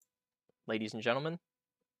ladies and gentlemen.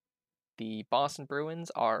 The Boston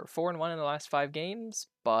Bruins are 4-1 in the last 5 games,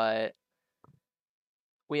 but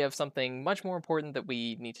we have something much more important that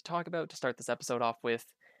we need to talk about to start this episode off with,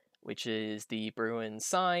 which is the Bruins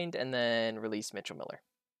signed and then released Mitchell Miller.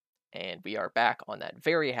 And we are back on that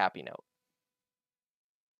very happy note.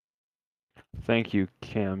 Thank you,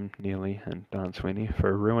 Cam Neely and Don Sweeney,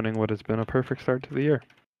 for ruining what has been a perfect start to the year.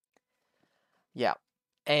 Yeah.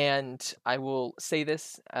 And I will say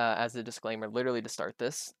this as a disclaimer, literally to start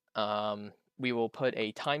this. We will put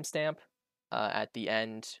a timestamp at the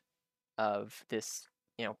end of this,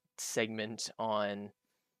 segment on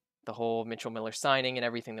the whole Mitchell Miller signing and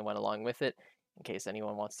everything that went along with it, in case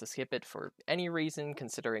anyone wants to skip it for any reason,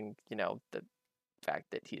 considering, the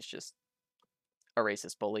fact that he's just a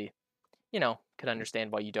racist bully. Could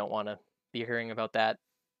understand why you don't want to be hearing about that.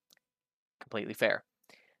 Completely fair.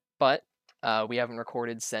 But we haven't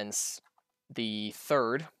recorded since the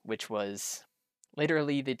 3rd, which was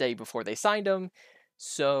literally the day before they signed him.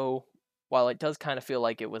 So while it does kind of feel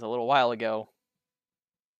like it was a little while ago,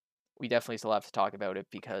 we definitely still have to talk about it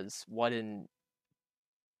because what an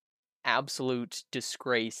absolute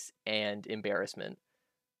disgrace and embarrassment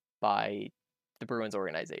by the Bruins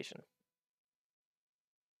organization.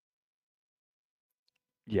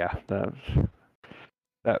 Yeah,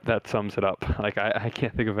 that sums it up. Like I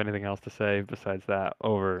can't think of anything else to say besides that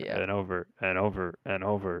over and over and over and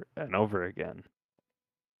over and over again.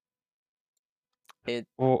 It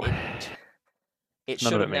None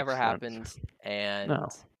should of have it makes never sense. happened, and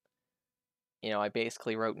No. I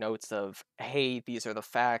basically wrote notes of, hey, these are the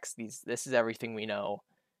facts, this is everything we know,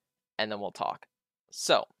 and then we'll talk.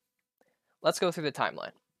 So let's go through the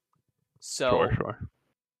timeline. So Sure.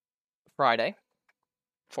 Friday,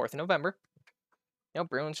 4th of November,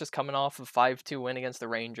 Bruins just coming off a 5-2 win against the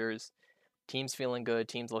Rangers. Team's feeling good,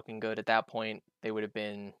 team's looking good. At that point, they would have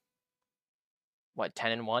been,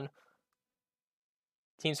 10-1?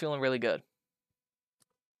 Team's feeling really good.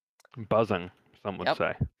 Buzzing, some would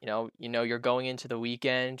say. You're going into the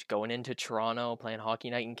weekend, going into Toronto, playing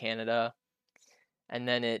Hockey Night in Canada, and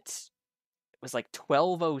then it was like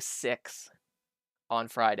 12:06 on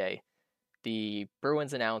Friday. The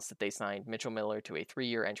Bruins announced that they signed Mitchell Miller to a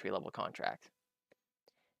 3-year entry-level contract.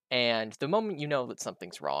 And the moment you know that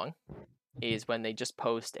something's wrong is when they just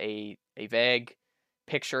post a vague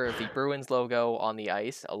picture of the Bruins logo on the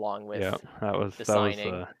ice along with the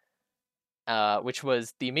signing, which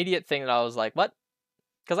was the immediate thing that I was like, what?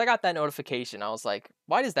 Because I got that notification. I was like,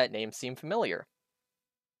 why does that name seem familiar?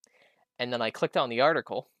 And then I clicked on the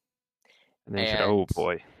article. And they said, oh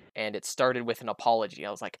boy. And it started with an apology.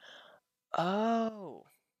 I was like, oh,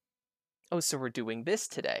 so we're doing this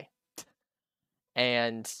today.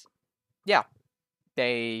 And yeah,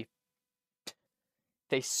 they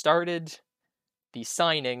started the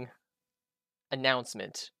signing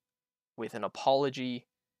announcement with an apology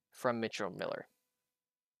from Mitchell Miller.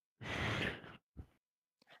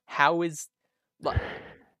 How is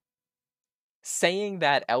saying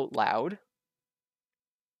that out loud?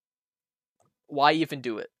 Why even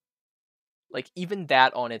do it? Like, even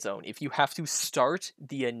that on its own, if you have to start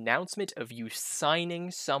the announcement of you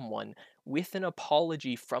signing someone with an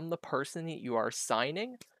apology from the person that you are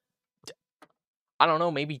signing, I don't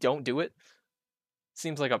know, maybe don't do it.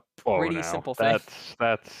 Seems like a pretty simple thing.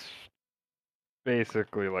 That's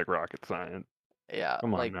basically like rocket science. Yeah,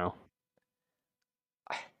 Come on now.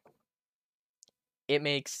 It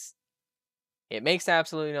makes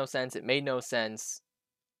absolutely no sense. It made no sense.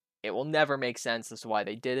 It will never make sense as to why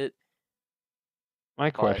they did it. My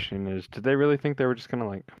question is, did they really think they were just gonna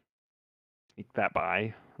like sneak that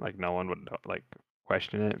by? Like no one would like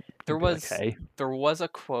question it? There was a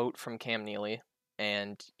quote from Cam Neely,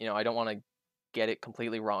 and I don't want to get it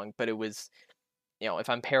completely wrong, but it was, if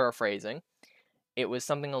I'm paraphrasing, it was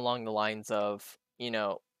something along the lines of, we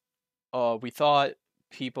thought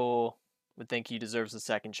people would think he deserves a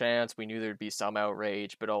second chance. We knew there'd be some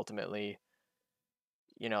outrage, but ultimately,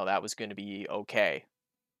 that was going to be okay.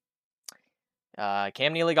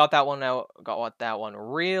 Cam Neely got that one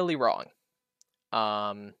really wrong.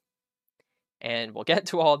 And we'll get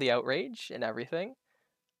to all the outrage and everything.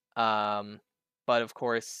 But of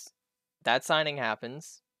course, that signing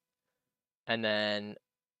happens, and then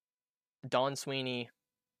Don Sweeney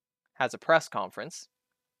has a press conference,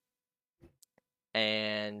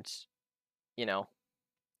 and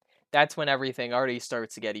that's when everything already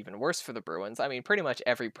starts to get even worse for the Bruins. I mean, pretty much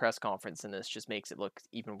every press conference in this just makes it look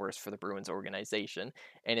even worse for the Bruins organization.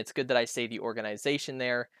 And it's good that I say the organization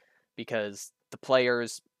there because the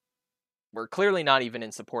players were clearly not even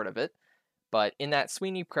in support of it. But in that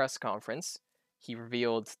Sweeney press conference, he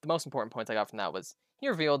revealed the most important points I got from that was he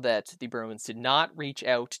revealed that the Bruins did not reach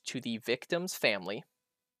out to the victim's family,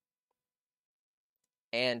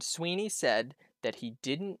 and Sweeney said that he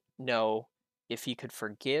didn't know if he could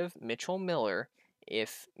forgive Mitchell Miller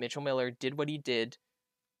if Mitchell Miller did what he did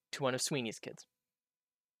to one of Sweeney's kids.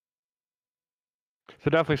 So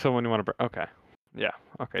definitely someone you want to bring. Okay. Yeah.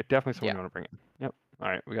 Okay. Definitely someone Yeah. you want to bring in. Yep. All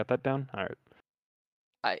right. We got that down. All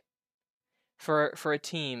right. For a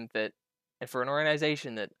team that, and for an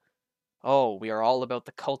organization that, oh, we are all about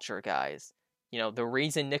the culture, guys. You know, the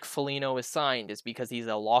reason Nick Foligno is signed is because he's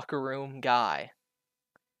a locker room guy.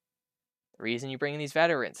 The reason you bring in these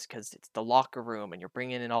veterans because it's the locker room, and you're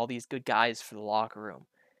bringing in all these good guys for the locker room,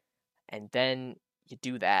 and then you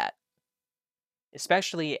do that.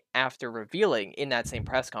 Especially after revealing in that same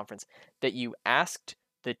press conference that you asked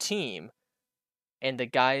the team, and the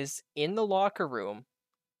guys in the locker room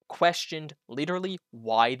questioned literally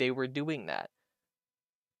why they were doing that.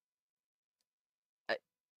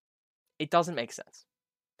 It doesn't make sense.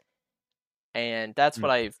 And that's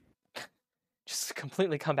what I've just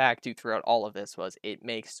completely come back to throughout all of this, was it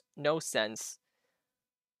makes no sense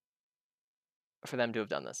for them to have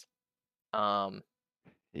done this.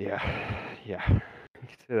 Yeah. Yeah. You can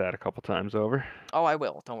say that a couple times over. Oh, I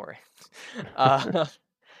will. Don't worry. Yeah.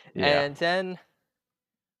 And then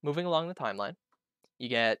moving along the timeline, you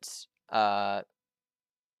get the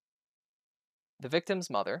victim's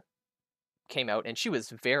mother came out, and she was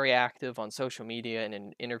very active on social media and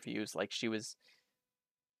in interviews. Like, she was,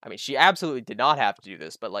 I mean, she absolutely did not have to do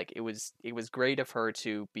this, but like it was great of her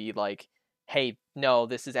to be like, hey, no,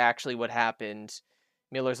 this is actually what happened.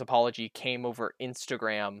 Miller's apology came over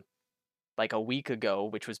Instagram like a week ago,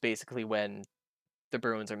 which was basically when the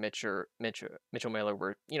Bruins or Mitchell Miller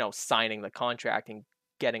were, signing the contract and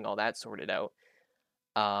getting all that sorted out.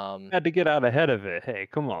 Had to get out ahead of it. Hey,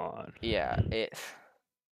 come on. Yeah,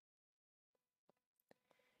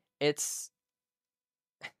 it's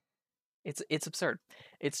it's absurd.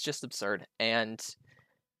 It's just absurd, and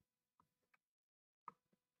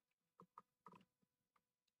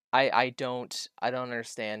I don't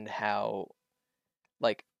understand how,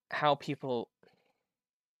 like, how people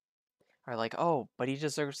are like, oh, but he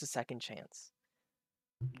deserves a second chance.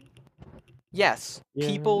 Yes,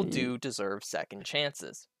 people Yeah. do deserve second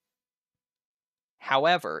chances.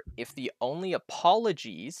 However, if the only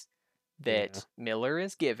apologies Yeah. that Miller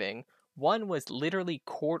is giving, one was literally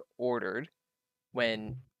court ordered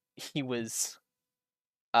when he was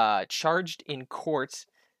charged in court,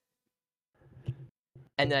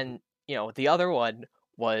 and then, the other one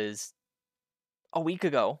was a week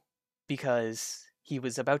ago because he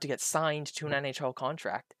was about to get signed to an NHL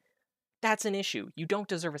contract. That's an issue. You don't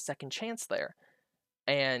deserve a second chance there.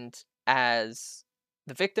 And as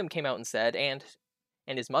the victim came out and said, and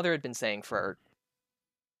his mother had been saying for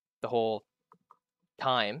the whole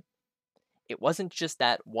time, it wasn't just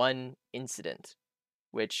that one incident,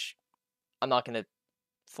 which I'm not going to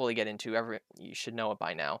fully get into. You should know it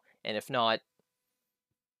by now, and if not,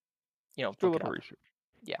 Do a look it little up. research.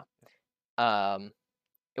 Yeah.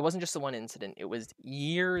 It wasn't just the one incident. It was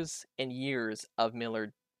years and years of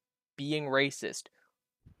Miller being racist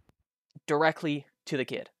directly to the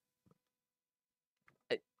kid.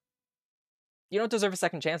 You don't deserve a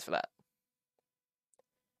second chance for that.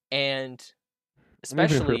 And And even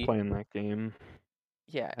if especially, you're playing that game,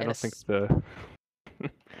 yeah, I don't think the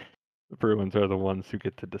Bruins are the ones who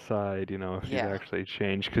get to decide, if he's yeah, actually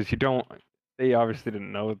changed. Because they obviously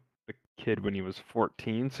didn't know the kid when he was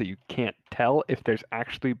 14, so you can't tell if there's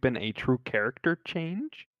actually been a true character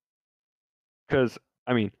change. Because,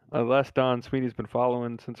 I mean, unless Don Sweeney's been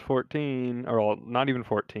following since 14, or well, not even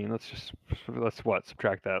 14, let's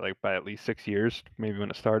subtract that like by at least 6 years, maybe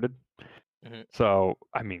when it started. mm-hmm. So,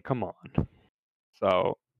 I mean, come on.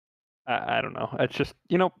 So, I don't know. It's just,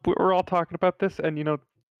 we're all talking about this, and,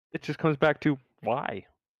 it just comes back to why?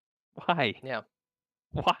 Why? Yeah,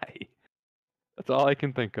 Why? That's all I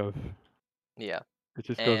can think of. yeah. It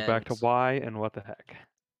just goes back And to why and what the heck.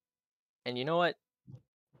 you know what?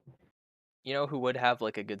 You know who would have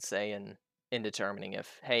like a good say in determining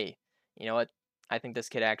if, hey, you know what? I think this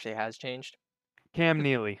kid actually has changed. Cam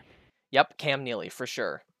Neely. Yep, Cam Neely for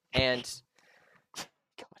sure. And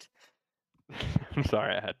God, I'm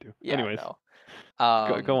sorry, I had to. yeah, Anyways,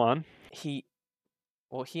 no. go on. He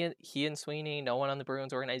and Sweeney, no one on the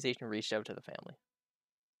Bruins organization reached out to the family.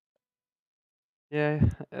 Yeah.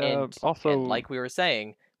 And Also, like we were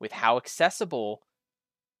saying, with how accessible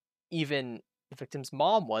even the victim's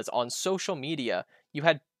mom was on social media, you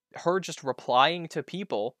had her just replying to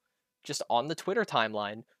people just on the Twitter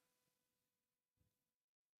timeline.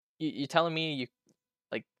 You telling me you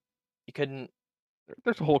couldn't?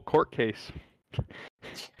 there's a whole court case.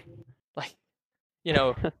 Like, you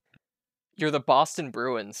know, you're the Boston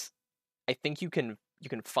Bruins. I think you can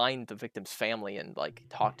find the victim's family and like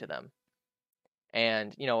talk to them.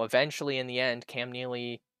 And eventually in the end, Cam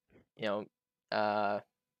Neely, you know,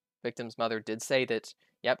 victim's mother did say that,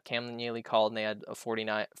 yep, Cam Neely called and they had a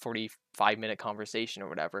 45-minute conversation or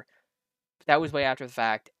whatever. But that was way after the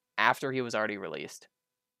fact, after he was already released.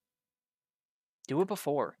 Do it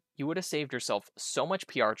before. You would have saved yourself so much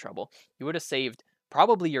PR trouble. You would have saved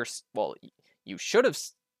probably you should have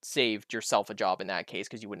saved yourself a job in that case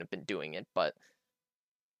because you wouldn't have been doing it. But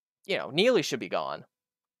Neely should be gone.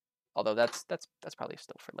 Although that's probably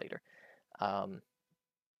still for later. Um,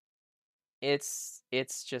 it's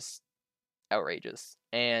just outrageous.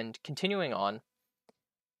 And continuing on,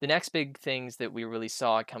 the next big things that we really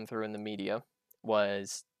saw come through in the media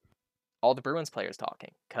was all the Bruins players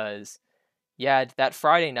talking. Because, yeah, that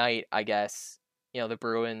Friday night, I guess, the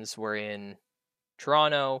Bruins were in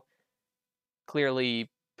Toronto. Clearly,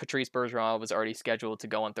 Patrice Bergeron was already scheduled to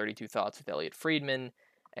go on 32 Thoughts with Elliot Friedman.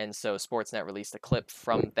 And so Sportsnet released a clip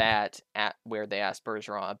from that at where they asked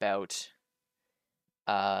Bergeron about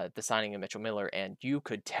the signing of Mitchell Miller, and you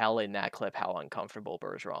could tell in that clip how uncomfortable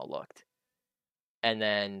Bergeron looked. And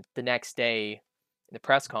then the next day, in the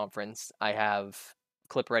press conference, I have a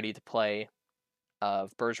clip ready to play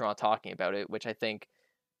of Bergeron talking about it, which I think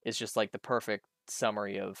is just like the perfect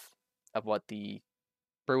summary of what the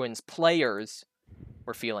Bruins players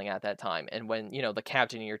were feeling at that time. And when the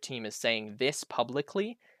captain of your team is saying this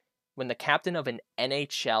publicly, when the captain of an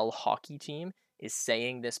NHL hockey team is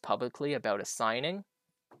saying this publicly about a signing,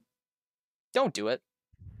 don't do it.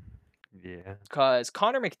 Yeah. Because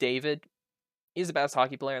Connor McDavid is the best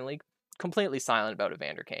hockey player in the league, completely silent about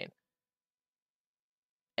Evander Kane.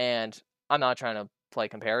 And I'm not trying to play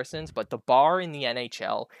comparisons, but the bar in the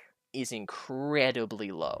NHL is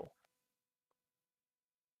incredibly low.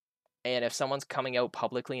 And if someone's coming out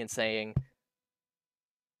publicly and saying,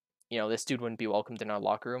 this dude wouldn't be welcomed in our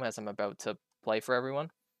locker room as I'm about to play for everyone,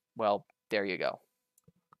 well, there you go.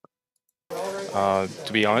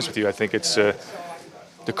 To be honest with you, I think it's the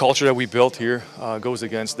culture that we built here goes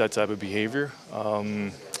against that type of behavior.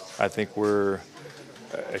 I think we're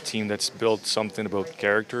a team that's built something about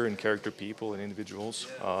character and character people and individuals.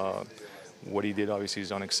 What he did obviously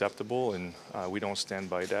is unacceptable, and we don't stand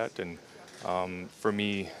by that. And for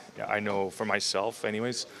me, I know for myself,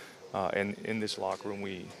 anyways, and in this locker room,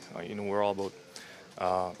 we're all about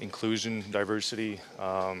inclusion, diversity,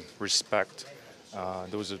 respect.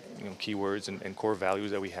 Those are key words and core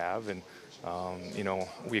values that we have, and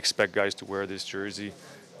we expect guys to wear this jersey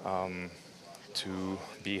to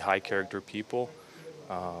be high character people.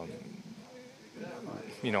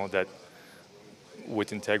 That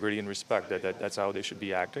with integrity and respect, that's how they should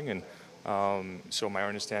be acting. And so my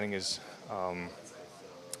understanding is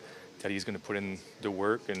that he's going to put in the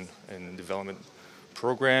work and development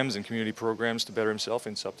programs and community programs to better himself,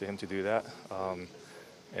 and it's up to him to do that.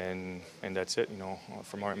 And that's it.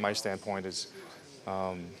 From my standpoint is,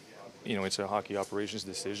 it's a hockey operations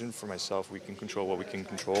decision. For myself, we can control what we can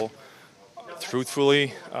control.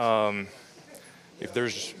 Truthfully, if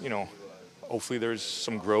there's, hopefully there's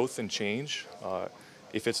some growth and change.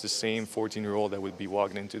 If it's the same 14-year-old that would be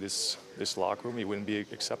walking into this locker room, he wouldn't be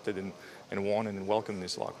accepted and wanted and welcomed in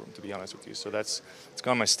this locker room, to be honest with you. So it's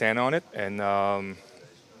kind of my stand on it. And, now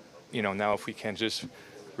if we can just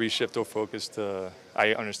reshift our focus to,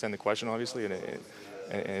 I understand the question, obviously, and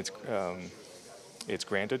it's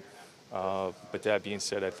granted. But that being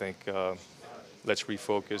said, I think let's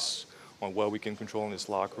refocus on what we can control in this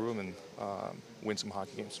locker room and win some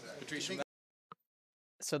hockey games.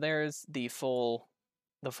 So there's the full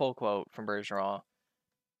quote from Bergeron.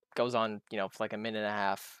 Goes on, for like a minute and a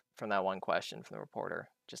half from that one question from the reporter,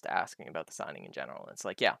 just asking about the signing in general. And it's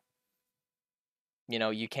like, yeah,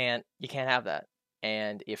 you can't have that.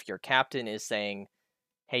 And if your captain is saying,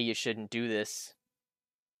 hey, you shouldn't do this,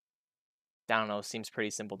 I don't know, seems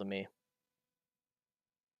pretty simple to me.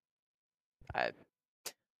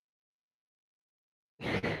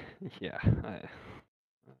 Yeah.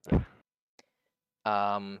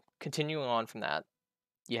 Continuing on from that,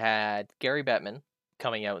 you had Gary Bettman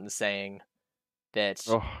coming out and saying that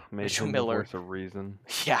made Mitchell him Miller, the voice of reason.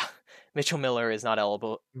 yeah, Mitchell Miller is not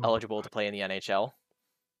eligible to play in the NHL.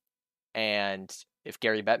 And if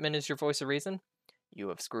Gary Bettman is your voice of reason, you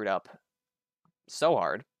have screwed up so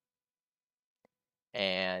hard.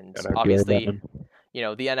 And obviously, the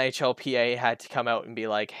NHLPA had to come out and be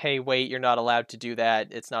like, hey, wait, you're not allowed to do that.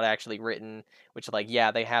 It's not actually written, which, like,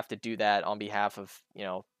 yeah, they have to do that on behalf of,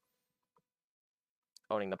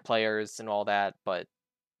 owning the players and all that. But,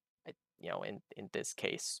 in this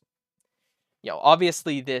case,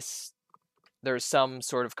 obviously there's some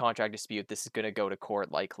sort of contract dispute. This is going to go to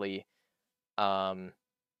court likely,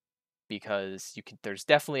 because there's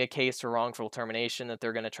definitely a case for wrongful termination that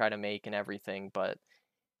they're going to try to make and everything, but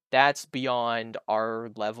that's beyond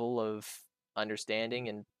our level of understanding,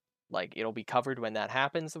 and like it'll be covered when that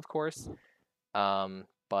happens, of course.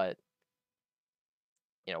 But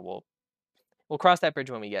we'll cross that bridge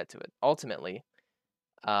when we get to it. Ultimately,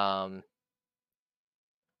 one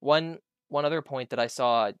other point that I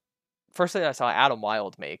saw, firstly, I saw Adam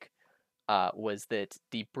Wild make, was that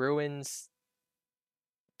the Bruins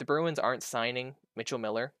aren't signing Mitchell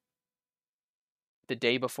Miller the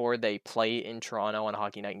day before they play in Toronto on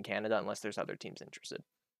Hockey Night in Canada, unless there's other teams interested.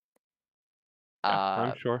 Yeah,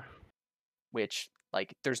 I'm sure. Which,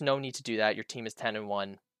 like, there's no need to do that. Your team is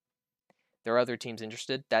 10-1. There are other teams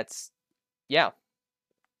interested. Yeah,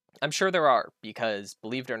 I'm sure there are, because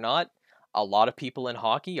believe it or not, a lot of people in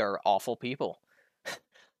hockey are awful people.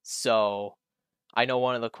 So I know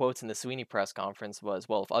one of the quotes in the Sweeney press conference was,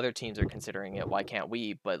 well, if other teams are considering it, why can't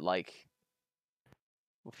we? But, like,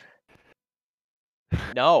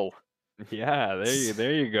 no. Yeah,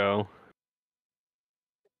 there you go.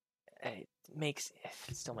 It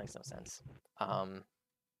still makes no sense. Of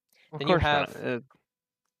Then you course have... not.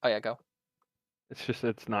 Oh, yeah, go.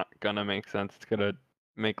 It's not gonna make sense. It's gonna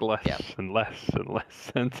make less Yeah. and less and less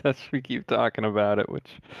sense as we keep talking about it, which...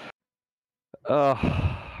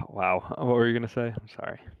 wow. What were you gonna say? I'm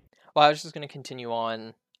sorry. Well, I was just going to continue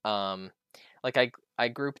on. Like, I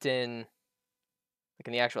grouped in, like,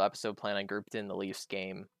 in the actual episode plan, I grouped in the Leafs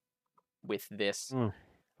game with this,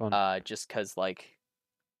 Fun. just because, like,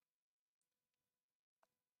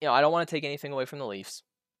 I don't want to take anything away from the Leafs,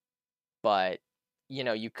 but,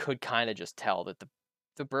 you could kind of just tell that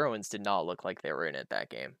the Bruins did not look like they were in it that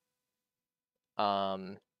game.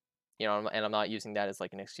 And I'm not using that as,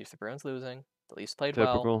 like, an excuse for Bruins losing. The Leafs played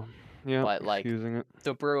well, Typical. Yeah, but, like, excusing it.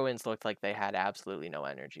 the Bruins looked like they had absolutely no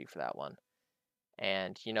energy for that one.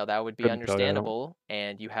 And, that would be Couldn't tell you that. understandable.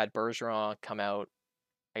 And you had Bergeron come out,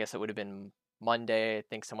 I guess it would have been Monday. I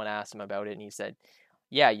think someone asked him about it, and he said,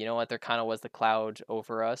 yeah, you know what, there kind of was the cloud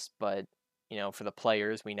over us, but, for the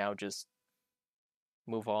players, we now just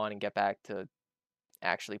move on and get back to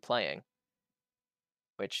actually playing.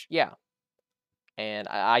 Which, yeah. And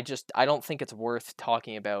I don't think it's worth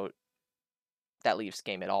talking about that Leafs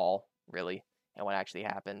game at all, really, and what actually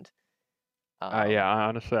happened. Yeah,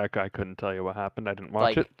 honestly, I couldn't tell you what happened. I didn't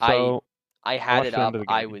watch like, it, so I had it watched the end up. of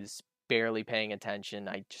the I game. was barely paying attention.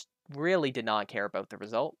 I just really did not care about the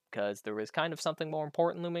result because there was kind of something more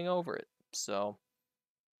important looming over it. So,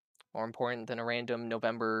 more important than a random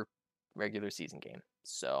November regular season game.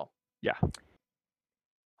 So, Yeah.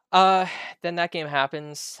 then that game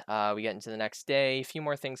happens. We get into the next day. A few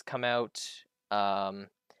more things come out. And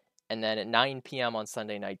then at 9 p.m. on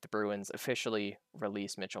Sunday night, the Bruins officially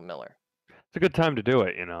release Mitchell Miller. It's a good time to do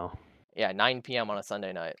it, Yeah, 9 p.m. on a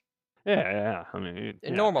Sunday night. Yeah. I mean,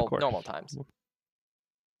 yeah, normal of course. times.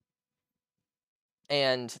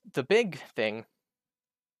 And the big thing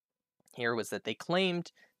here was that they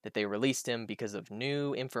claimed that they released him because of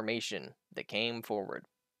new information that came forward.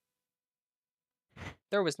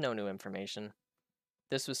 There was no new information.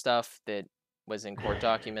 This was stuff that was in court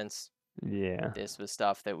documents. Yeah. This was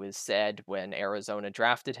stuff that was said when Arizona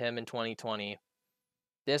drafted him in 2020.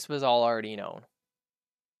 This was all already known.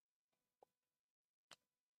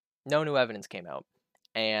 No new evidence came out.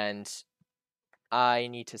 And I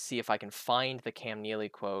need to see if I can find the Cam Neely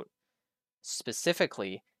quote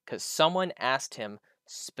specifically, because someone asked him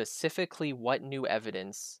specifically what new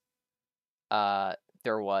evidence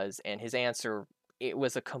there was, and his answer, it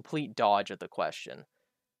was a complete dodge of the question.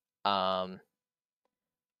 I'll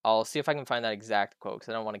see if I can find that exact quote, because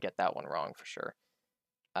I don't want to get that one wrong for sure.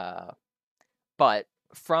 But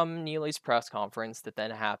from Neely's press conference that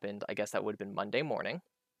then happened, I guess that would have been Monday morning,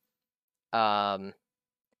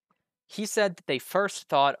 he said that they first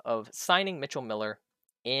thought of signing Mitchell Miller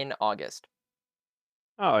in August.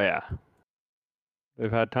 Oh, yeah.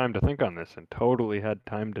 They've had time to think on this and totally had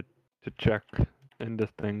time to check into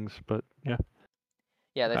things, but yeah.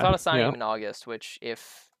 Yeah, they thought of signing him in August, which,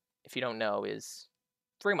 if you don't know, is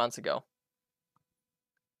 3 months ago.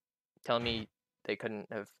 Telling me they couldn't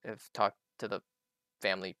have talked to the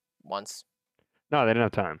family once. No, they didn't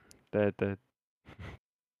have time. Yeah.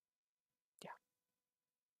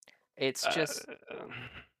 It's just,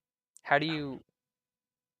 how do you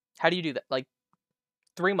do that? Like,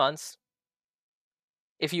 3 months.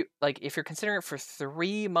 If you're considering it for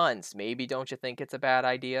 3 months, maybe don't you think it's a bad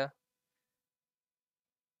idea?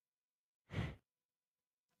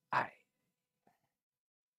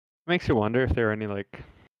 Makes you wonder if there are any, like,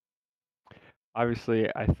 obviously,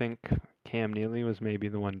 I think Cam Neely was maybe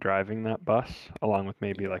the one driving that bus, along with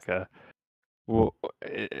maybe Yes. like a. Well,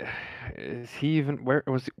 is he even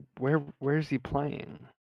where's he playing?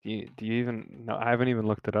 Do you even know? I haven't even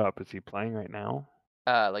looked it up. Is he playing right now?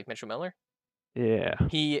 Like Mitchell Miller. Yeah.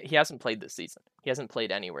 He hasn't played this season. He hasn't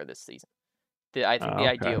played anywhere this season. I think the Okay.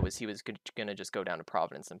 idea was he was gonna just go down to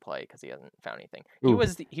Providence and play because he hasn't found anything. Ooh.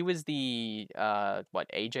 He was the what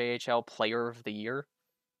AJHL Player of the Year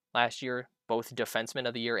last year, both Defenseman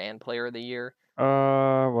of the Year and Player of the Year.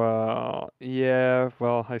 Well, yeah.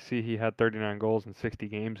 Well, I see he had 39 goals in 60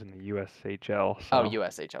 games in the USHL. Oh, So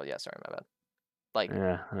USHL. Yeah, sorry, my bad. Like,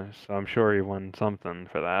 yeah, so I'm sure he won something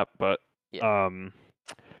for that. But yeah,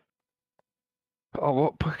 oh,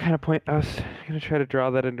 what kind of point? I was gonna try to draw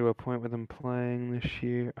that into a point with him playing this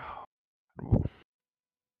year. Oh,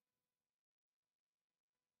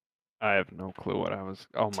 I have no clue what I was.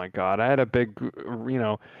 Oh my God, I had a big,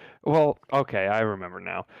 well, okay, I remember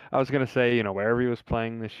now. I was gonna say, wherever he was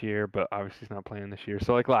playing this year, but obviously he's not playing this year.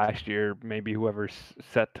 So like last year, maybe whoever's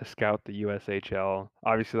set to scout the USHL,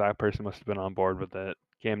 obviously that person must have been on board with it.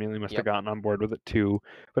 Cam Neely must have yep, gotten on board with it too.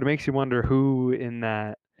 But it makes you wonder who in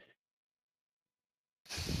that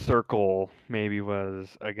circle maybe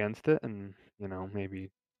was against it, and maybe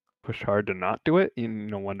pushed hard to not do it.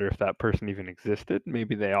 Wonder if that person even existed.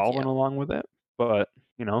 Maybe they all yeah, went along with it. But,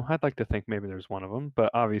 I'd like to think maybe there's one of them.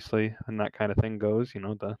 But obviously, when that kind of thing goes,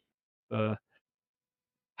 the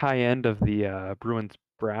high end of the Bruins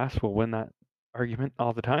brass will win that argument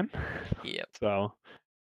all the time. yep. So,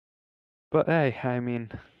 but hey, I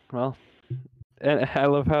mean, well, and I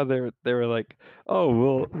love how they were like, "Oh,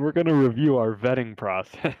 well, we're gonna review our vetting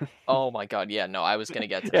process." Oh my God, yeah, no, I was gonna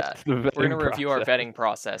get to that. Yes, the We're gonna vetting review our process. vetting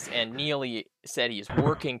process, and Neely said he's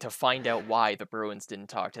working to find out why the Bruins didn't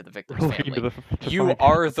talk to the Victor's Looking family. to You find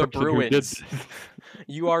are the the person who did Bruins. this.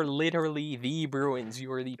 You are literally the Bruins.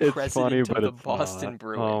 You are the It's funny, president of but the it's not. Boston Oh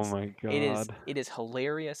Bruins. my It God. is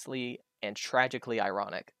hilariously and tragically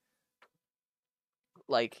ironic.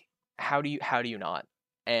 Like, how do you not?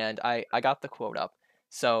 And I got the quote up.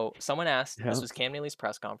 So someone asked, Yeah. this was Cam Neely's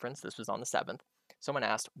press conference, this was on the 7th. Someone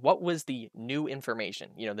asked, what was the new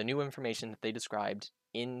information? The new information that they described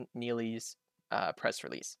in Neely's press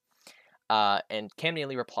release. And Cam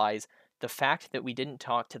Neely replies, the fact that we didn't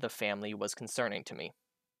talk to the family was concerning to me.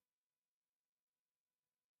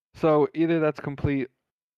 So either that's complete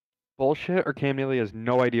bullshit or Cam Neely has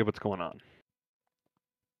no idea what's going on.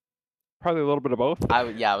 Probably a little bit of both. I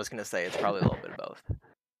was gonna say it's probably a little bit of both.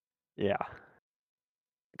 Yeah.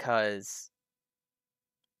 Because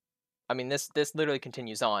I mean this literally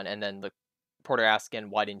continues on, and then the reporter asks again,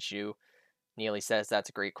 why didn't you? Neely says that's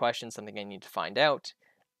a great question, something I need to find out.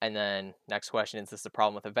 And then next question, is this a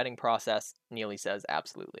problem with the vetting process? Neely says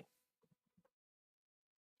absolutely.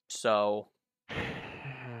 So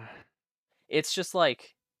it's just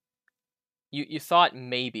like you thought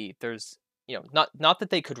maybe there's not that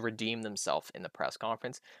they could redeem themselves in the press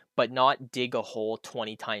conference, but not dig a hole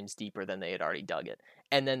 20 times deeper than they had already dug it.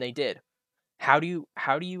 And then they did. How do you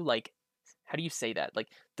say that? Like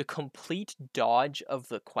the complete dodge of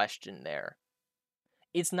the question there.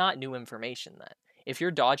 It's not new information then. If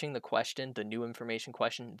you're dodging the new information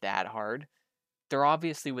question that hard, there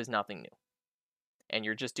obviously was nothing new. And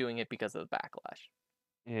you're just doing it because of the backlash.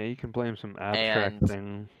 Yeah, you can blame some abstract And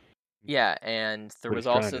thing. yeah, and there What was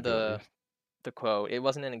he's trying also to do at least. the quote. It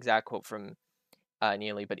wasn't an exact quote from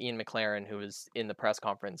Neely, but Ian McLaren, who was in the press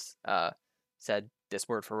conference, said this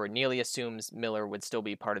word for word. Neely assumes Miller would still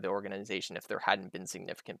be part of the organization if there hadn't been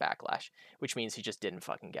significant backlash, which means he just didn't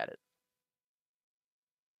fucking get it.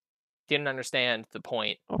 Didn't understand the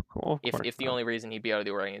point. Of course If the not. only reason he'd be out of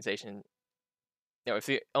the organization, if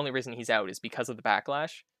the only reason he's out is because of the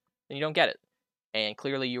backlash, then you don't get it. And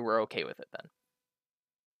clearly you were okay with it then.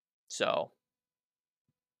 So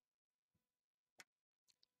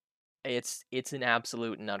it's an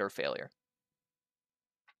absolute and utter failure.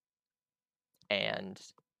 And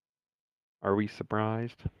Are we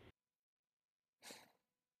surprised?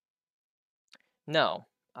 no,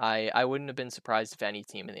 I wouldn't have been surprised if any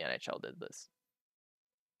team in the NHL did this.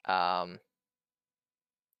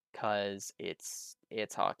 Cause it's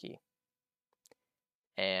hockey.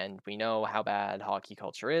 And we know how bad hockey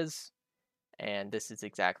culture is, and this is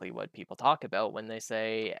exactly what people talk about when they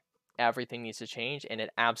say everything needs to change, and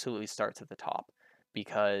it absolutely starts at the top.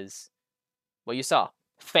 Because well, you saw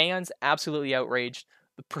fans absolutely outraged.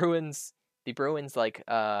 The Bruins like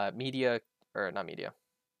media or not media,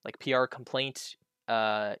 like PR complaint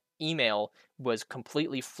email was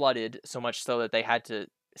completely flooded, so much so that they had to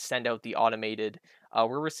send out the automated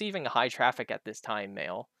we're receiving high traffic at this time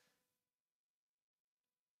mail.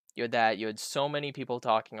 You had that. You had so many people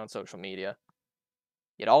talking on social media.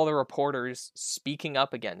 You had all the reporters speaking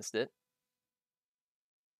up against it.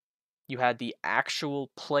 You had the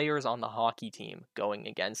actual players on the hockey team going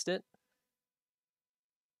against it.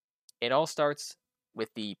 It all starts with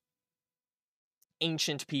the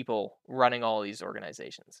ancient people running all these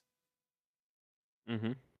organizations.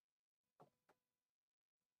 Mm-hmm.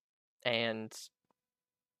 And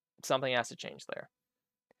something has to change there.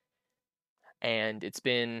 And it's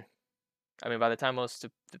been, I mean, by the time most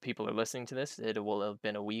of the people are listening to this, it will have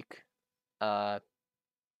been a week to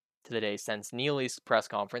the day since Neely's press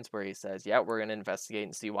conference where he says, yeah, we're going to investigate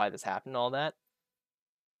and see why this happened and all that.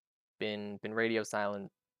 Been radio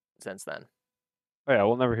silent since then. Oh, yeah,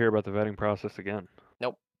 we'll never hear about the vetting process again.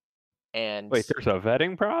 Nope. And Wait, there's a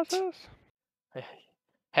vetting process?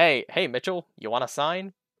 hey, Mitchell, you want to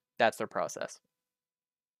sign? That's their process.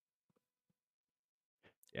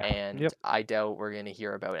 Yeah. And I doubt we're going to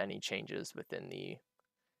hear about any changes within the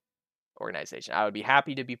organization. I would be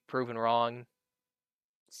happy to be proven wrong.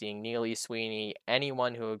 Seeing Neely, Sweeney,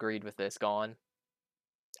 anyone who agreed with this gone.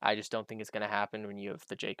 I just don't think it's going to happen when you have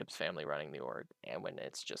the Jacobs family running the org and when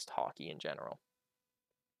it's just hockey in general.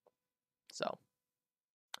 So,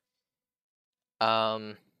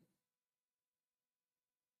 yeah.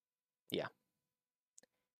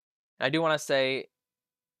 I do want to say,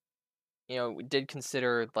 we did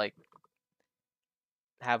consider like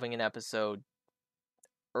having an episode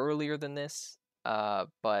earlier than this,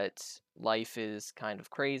 but life is kind of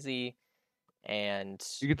crazy, and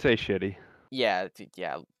You could say shitty. yeah,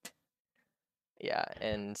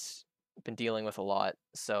 and been dealing with a lot,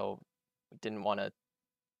 so didn't want to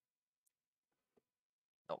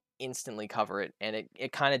instantly cover it, and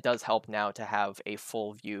it kind of does help now to have a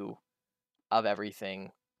full view of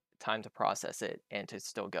everything, time to process it, and to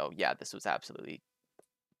still go, yeah, this was absolutely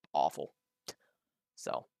awful.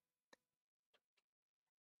 So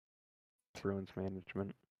Bruins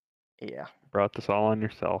management. yeah. Brought this all on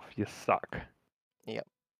yourself. You suck. Yep.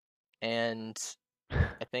 And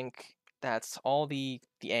I think that's all the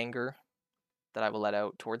anger that I will let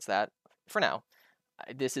out towards that for now.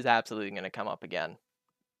 This is absolutely going to come up again.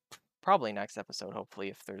 Probably next episode, hopefully,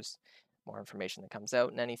 if there's more information that comes out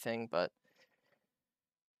and anything, but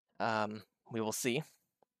we will see.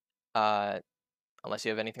 Unless you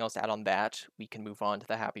have anything else to add on that, we can move on to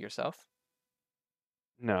the happy yourself.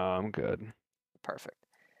 No, I'm good. Perfect.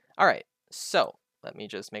 All right, so let me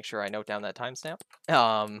just make sure I note down that timestamp.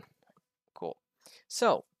 Cool.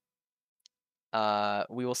 So,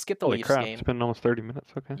 we will skip the Holy Leafs crap, game. it's been almost 30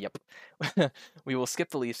 minutes, okay. Yep. We will skip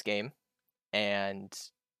the Leafs game, and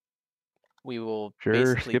we will Sure,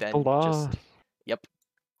 basically skip the then loss. just... Yep.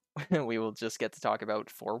 We will just get to talk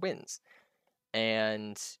about 4 wins.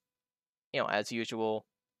 And, as usual,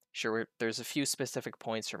 sure, there's a few specific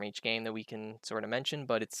points from each game that we can sort of mention,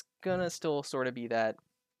 but it's gonna still sort of be that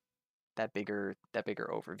bigger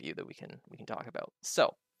overview that we can talk about.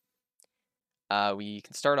 So, we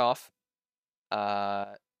can start off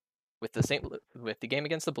with the game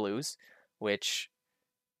against the Blues, which,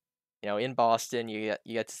 in Boston, you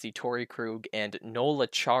get to see Torrey Krug and Nola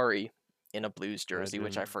Chari in a Blues jersey,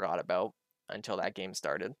 which I forgot about until that game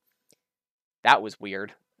started. That was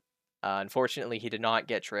weird. Unfortunately, he did not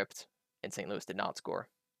get tripped, and St. Louis did not score.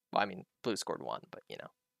 Well, I mean, Blues scored 1, but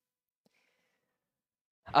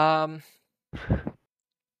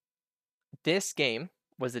this game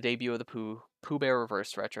was the debut of the Pooh Bear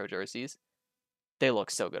reverse retro jerseys. They look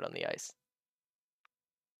so good on the ice.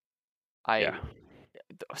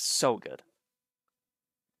 So good.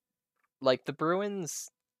 Like the Bruins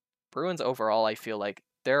overall, I feel like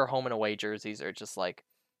their home and away jerseys are just like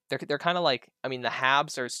they're kind of like, I mean, the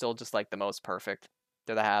Habs are still just like the most perfect.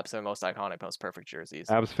 They're the Habs, they're the most iconic, most perfect jerseys.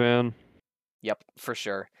 Habs fan. Yep, for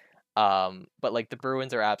sure. But like the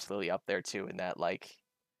Bruins are absolutely up there too in that like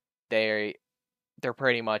they're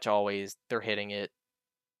pretty much always they're hitting it.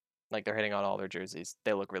 Like they're hitting on all their jerseys.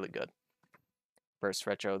 They look really good. Burst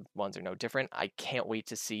retro ones are no different. I can't wait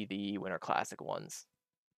to see the Winter Classic ones.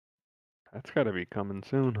 That's got to be coming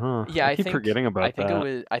soon, huh? Yeah, I keep forgetting about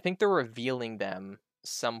that. I think they're revealing them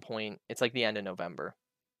some point. It's like the end of November.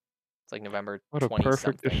 It's like November 20 What a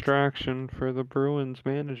perfect something. distraction for the Bruins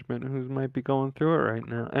management who might be going through it right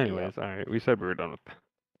now. Anyways, all right, we said we were done with that.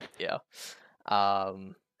 Yeah.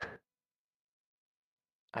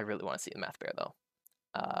 I really want to see the Math Bear though.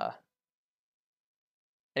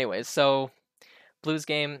 Anyways, so Blues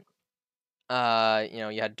game. You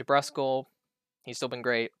had DeBrusque. He's still been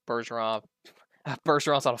great. Bergeron's on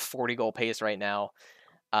a 40-goal pace right now.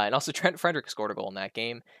 And also Trent Frederick scored a goal in that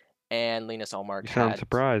game. And Linus Ullmark You sound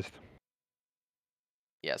surprised.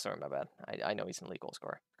 Yeah, sorry, my bad. I know he's an elite goal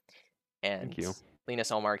scorer. And you.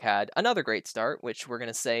 Linus Ullmark had another great start, which we're going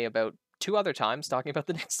to say about 2 other times, talking about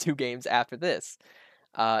the next 2 games after this.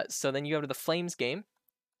 So then you go to the Flames game,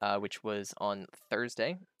 which was on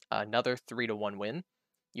Thursday. Another 3-1 win.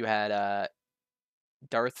 You had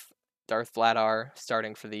Darth Vladar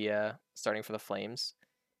starting for the Flames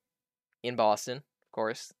in Boston, of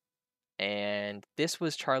course. And this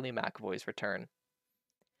was Charlie McAvoy's return,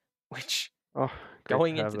 which Oh, great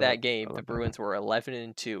going to have into that I game, love the that. Bruins were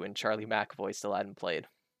 11-2, and Charlie McAvoy still hadn't played.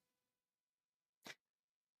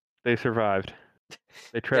 They survived.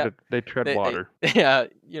 They tread water. Yeah,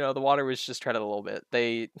 the water was just treaded a little bit.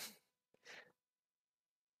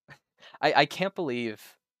 I can't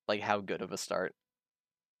believe like how good of a start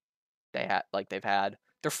they've had.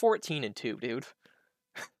 They're 14-2, dude.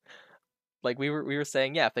 Like we were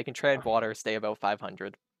saying, yeah, if they can tread water, stay about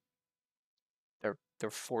 500. They're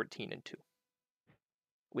 14-2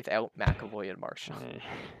 without McAvoy and Marchand.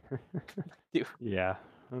 Dude. Yeah,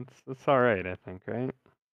 that's all right, I think, right?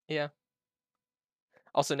 Yeah.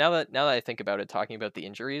 Also, now that I think about it, talking about the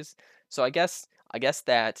injuries, so I guess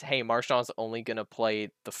that hey, Marchand's only gonna play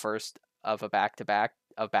the first of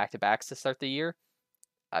back-to-backs to start the year.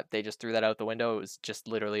 They just threw that out the window. It was just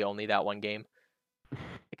literally only that one game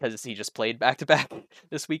because he just played back-to-back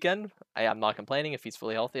this weekend. I'm not complaining if he's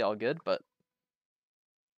fully healthy, all good, but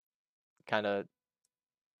kind of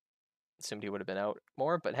assumed he would have been out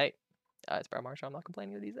more. But hey, it's Brad Marchand. I'm not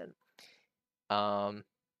complaining that he's in.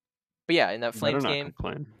 But yeah, in that Flames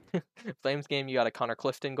game, you got a Connor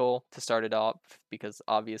Clifton goal to start it off because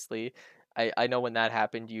obviously, I know when that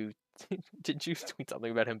happened, you did you tweet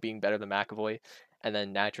something about him being better than McAvoy, and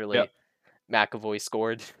then naturally, McAvoy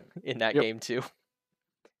scored in that game too.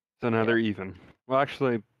 It's another even. Well,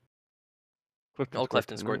 actually,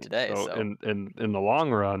 Clifton scored today. So in the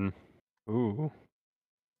long run,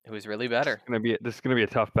 it was really better. This is gonna be a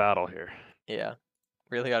tough battle here. Yeah,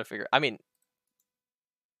 really got to figure. I mean,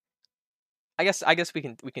 I guess we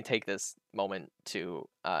can take this moment to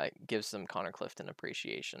give some Connor Clifton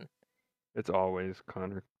appreciation. It's always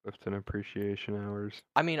Connor Clifton appreciation hours.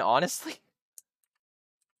 I mean, honestly,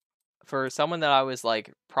 for someone that I was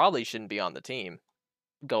like probably shouldn't be on the team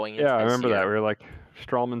going into this I remember year. that. We were like,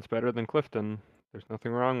 Strawman's better than Clifton. There's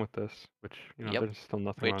nothing wrong with this. Which there's still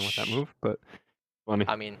nothing wrong with that move, but funny.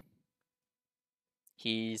 I mean,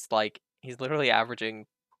 he's literally averaging,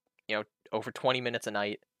 over 20 minutes a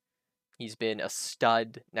night. He's been a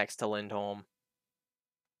stud next to Lindholm.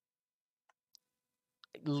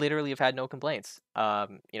 Literally have had no complaints. As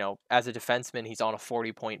a defenseman, he's on a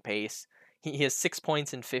 40-point pace. He has 6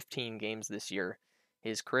 points in 15 games this year.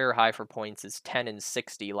 His career high for points is 10 and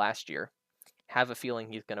 60 last year. Have a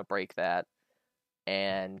feeling he's going to break that.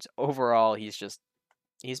 And overall, he's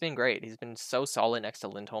been great. He's been so solid next to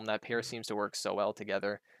Lindholm. That pair seems to work so well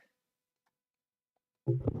together.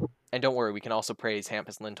 And don't worry, we can also praise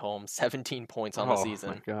Hampus Lindholm, 17 points on the season.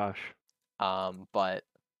 Oh my gosh. But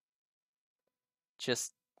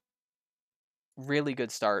just really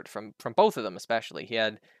good start from both of them, especially. He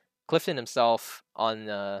had Clifton himself on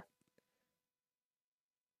the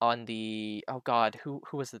oh god, who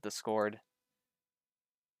was it that scored?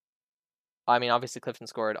 I mean, obviously Clifton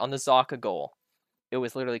scored on the Zacha goal. It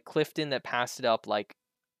was literally Clifton that passed it up like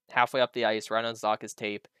halfway up the ice, right on Zacha's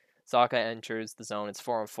tape. Zacha enters the zone. It's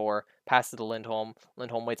 4-on-4. Pass it to Lindholm.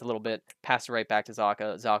 Lindholm waits a little bit. Pass it right back to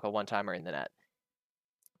Zacha. Zacha one-timer in the net.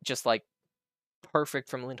 Just like perfect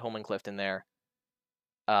from Lindholm and Clifton there.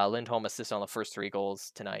 Lindholm assists on the first 3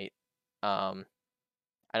 goals tonight. I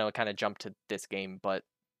know it kind of jumped to this game, but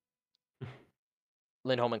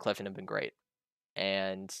Lindholm and Clifton have been great.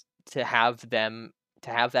 And to have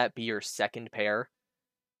that be your second pair,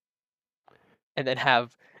 and then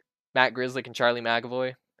have Matt Grzelcyk and Charlie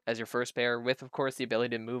McAvoy as your first pair, with of course the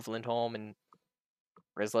ability to move Lindholm and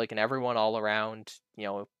Grzelcyk and everyone all around,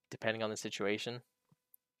 depending on the situation.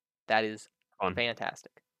 That is fun.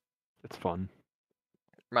 Fantastic. It's fun.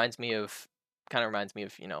 Reminds me of Chara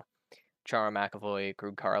McAvoy,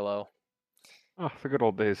 Krug Carlo. Oh, the good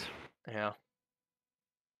old days. Yeah.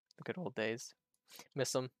 The good old days.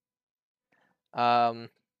 Miss them. Yeah,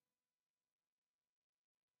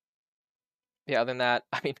 other than that,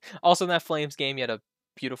 I mean, also in that Flames game, you had a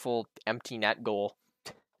beautiful empty net goal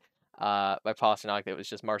by Pastrnak that was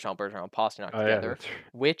just Marchand, Bergeron, and Pastrnak together,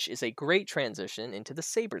 which is a great transition into the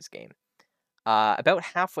Sabres game. About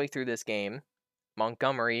halfway through this game,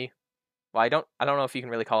 Montgomery, well, I don't know if you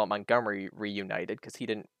can really call it Montgomery reunited because he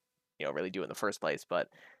didn't, really do it in the first place, but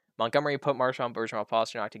Montgomery put Marchand, Bergeron,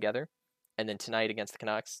 Pastrnak together, and then tonight against the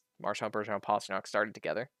Canucks, Marchand, Bergeron, Pastrnak started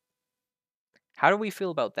together. How do we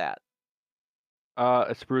feel about that?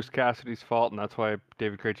 It's Bruce Cassidy's fault, and that's why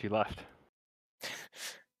David Krejci left.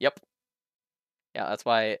 Yep. Yeah, that's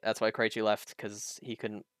why Krejci left, because he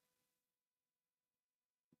couldn't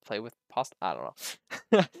play with Pasta. I don't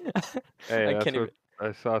know. Hey, I that's can't what even.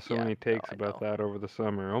 I saw so Yeah, many no, takes I about know. that over the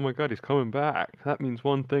summer. Oh my God, he's coming back. That means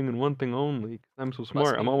one thing and one thing only. 'Cause I'm so It must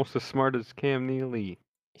smart. I'm mean almost as smart as Cam Neely.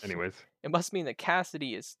 Anyways, it must mean that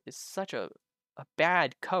Cassidy is such a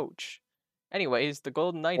bad coach. Anyways, the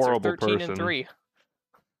Golden Knights are horrible 13 and person. 3.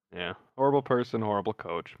 Yeah, horrible person, horrible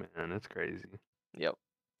coach. Man, it's crazy. Yep.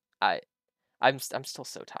 I'm still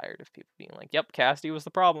so tired of people being like, "Yep, Cassidy was the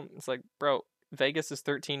problem." It's like, bro, Vegas is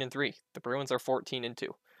 13 and 3. The Bruins are 14 and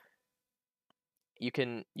 2. You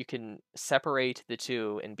can separate the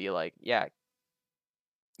two and be like, yeah,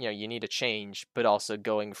 you need a change, but also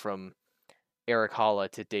going from Eric Holla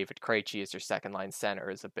to David Krejci as your second line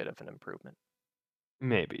center is a bit of an improvement.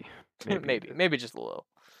 Maybe, maybe it is. maybe just a little.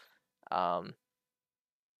 And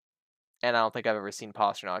I don't think I've ever seen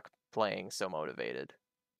Pastrnak playing so motivated.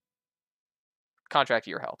 Contract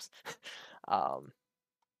year helps.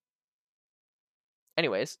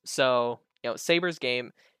 Anyways, so Sabres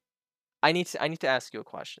game. I need to ask you a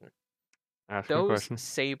question. Ask me a Those question.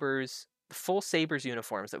 Sabres, full Sabres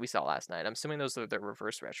uniforms that we saw last night. I'm assuming those are the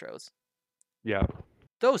reverse retros. Yeah,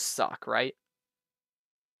 Those suck, right?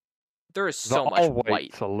 There is the so much all white.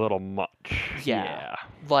 white's a little much. Yeah.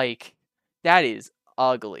 Like, that is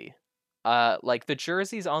ugly. Like the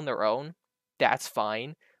jerseys on their own, that's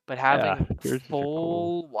fine, but having jerseys are cool.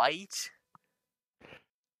 full white.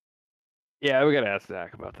 Yeah, we gotta ask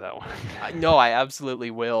Zach about that one. No, I absolutely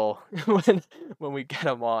will when we get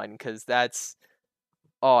him on, because it's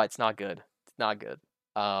not good. It's not good.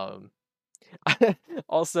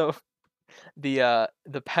 Also, the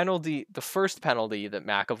penalty, the first penalty that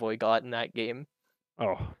McAvoy got in that game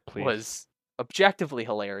Oh, please. was objectively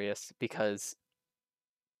hilarious, because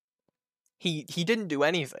he didn't do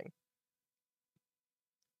anything,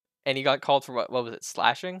 and he got called for what was it,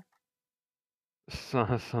 slashing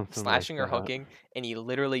Something slashing like or that. hooking, and he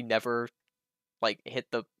literally never hit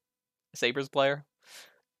the Sabres player.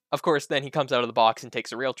 Of course, then he comes out of the box and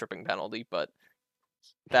takes a real tripping penalty, but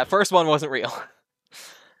that first one wasn't real.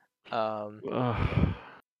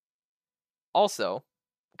 Also,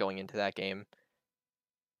 going into that game,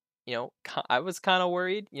 I was kind of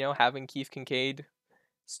worried, having Keith Kincaid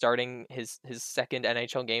starting his second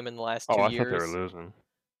NHL game in the last 2 I years. thought they were losing.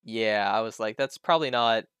 Yeah, I was like, that's probably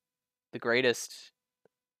not the greatest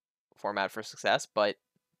format for success, but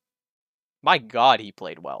my God, he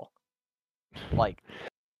played well. Like,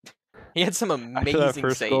 he had some After that amazing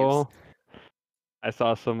first saves. goal, I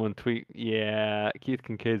saw someone tweet, "Yeah, Keith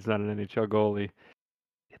Kincaid's not an NHL goalie."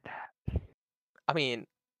 Get that. I mean,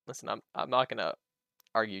 listen, I'm not gonna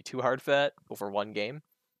argue too hard for that over one game.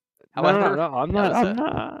 However, No, I'm that not. was I'm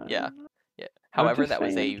not. yeah. I'm However, just that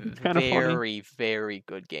was a saying, it's kind of funny. very, very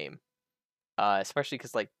good game. Especially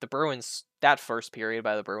because the Bruins, that first period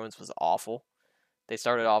by the Bruins was awful. They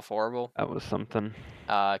started off horrible. That was something.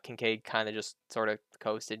 Kincaid kind of just sort of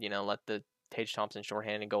coasted, let the Tage Thompson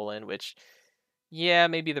shorthanded goal in, which, yeah,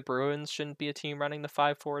 maybe the Bruins shouldn't be a team running the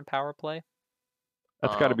 5-forward power play.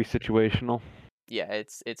 That's got to be situational. Yeah,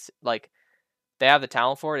 it's like they have the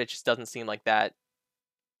talent for it. It just doesn't seem like that.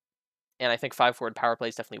 And I think 5-forward power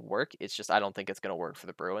plays definitely work. It's just I don't think it's going to work for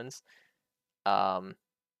the Bruins.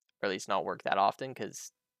 Or at least not work that often,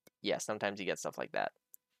 because, yeah, sometimes you get stuff like that.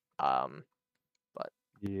 But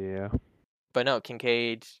yeah. But no,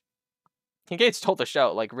 Kincaid stole the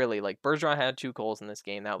show. Really, Bergeron had 2 goals in this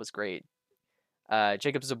game. That was great.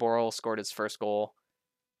 Jacob Zaboral scored his first goal.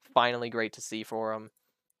 Finally, great to see for him.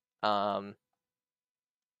 Yeah,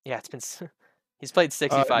 it's been. He's played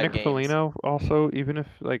 65 Nick games. Foligno also, even if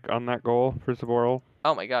on that goal for Zaboral.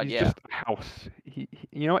 Oh my God, he's yeah. just a house. He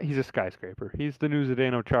you know what? He's a skyscraper. He's the new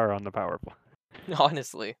Zdeno Chara on the power play.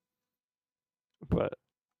 Honestly. But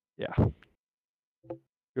yeah,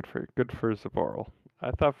 good for Zaboral. I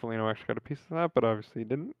thought Foligno actually got a piece of that, but obviously he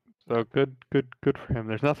didn't. So good for him.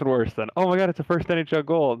 There's nothing worse than, oh my God, it's a first NHL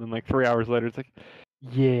goal, and then 3 hours later it's like,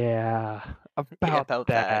 yeah, about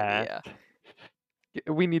that. Yeah.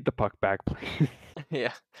 We need the puck back, please.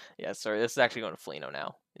 Yeah. Sorry, this is actually going to Foligno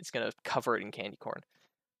now. He's gonna cover it in candy corn.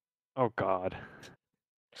 Oh God.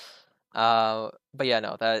 But yeah,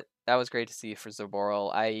 no, that was great to see for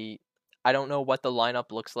Zaboral. I don't know what the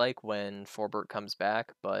lineup looks like when Forbort comes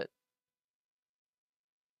back, but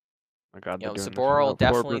My God, they're doing this Zaboral without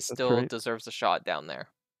definitely Forbort, that's still right. deserves a shot down there.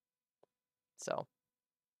 So,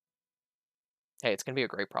 hey, it's gonna be a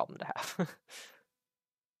great problem to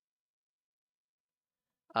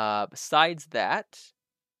have. Besides that,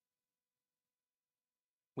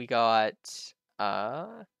 we got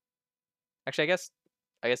actually, I guess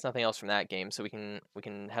I guess nothing else from that game, so we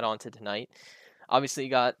can head on to tonight. Obviously, you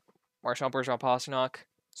got Marchand Bergeron Pastrnak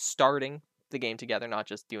starting the game together, not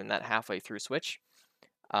just doing that halfway through switch.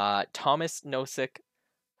 Thomas Nosek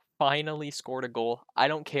finally scored a goal. I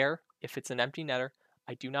don't care if it's an empty netter.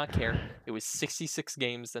 I do not care. It was 66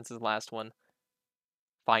 games since his last one.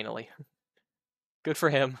 Finally. Good for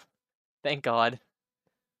him. Thank God.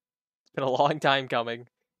 It's been a long time coming,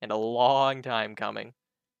 and a long time coming.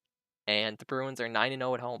 And the Bruins are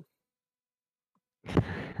 9-0 at home.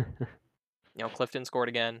 Clifton scored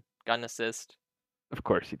again, got an assist. Of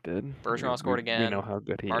course he did. Bergeron scored We again. know how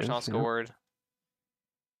good he Marchand is. scored.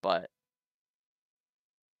 But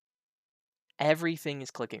everything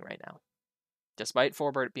is clicking right now. Despite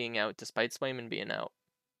Forbort being out, despite Swayman being out,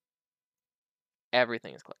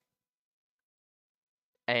 everything is clicking.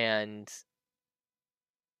 And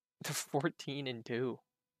they're 14-2.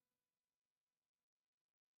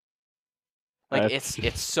 Like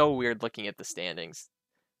it's so weird looking at the standings.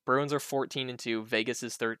 Bruins are 14-2, Vegas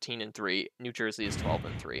is 13-3, New Jersey is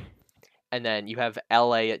 12-3. And then you have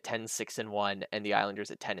LA at 10-6-1 and the Islanders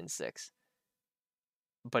at 10-6.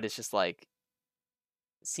 But it's just like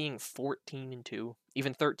seeing 14-2,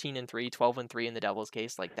 even 13-3, 12-3 in the Devils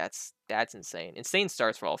case, like that's insane. Insane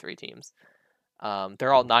starts for all three teams.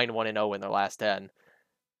 They're all 9-1-0 in their last 10.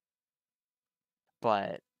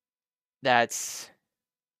 But that's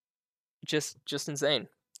just insane.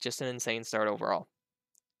 Just an insane start overall.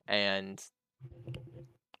 And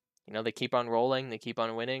they keep on rolling, they keep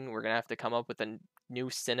on winning. We're gonna have to come up with a new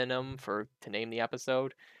synonym to name the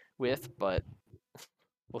episode with, but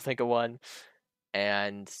we'll think of one.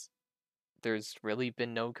 And there's really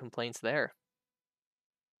been no complaints there.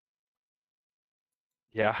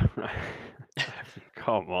 Yeah.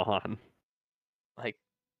 Come on. Like,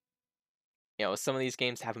 some of these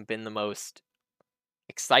games haven't been the most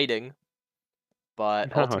exciting,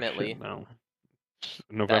 but ultimately, no.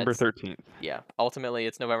 November 13th. Yeah, ultimately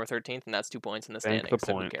it's November 13th, and that's 2 points in the Bank standings. the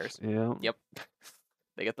So points. who cares? Yeah. Yep.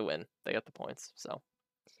 They get the win. They get the points. So,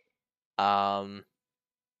 other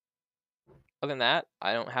than that,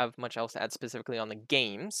 I don't have much else to add specifically on the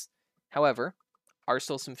games. However, are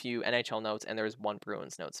still some few NHL notes, and there's one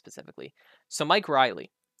Bruins note specifically. So Mike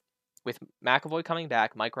Riley, with McAvoy coming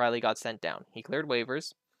back, Mike Riley got sent down. He cleared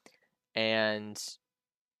waivers, and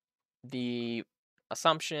the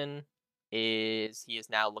assumption is he is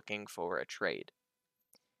now looking for a trade.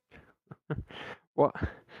 What?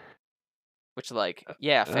 Which,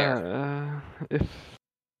 yeah, fair.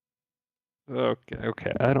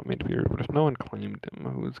 Okay. I don't mean to be rude, but if no one claimed him,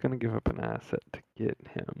 who's going to give up an asset to get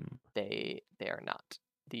him? They are not.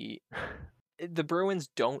 The Bruins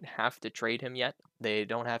don't have to trade him yet. They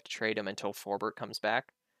don't have to trade him until Forbort comes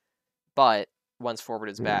back. But once Forbort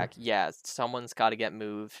is back, someone's got to get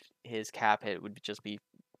moved. His cap hit would just be,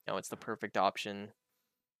 it's the perfect option.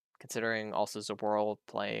 Considering also Zboril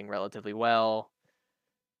playing relatively well,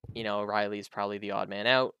 Riley's probably the odd man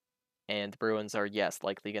out, and the Bruins are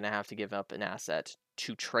likely going to have to give up an asset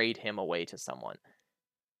to trade him away to someone.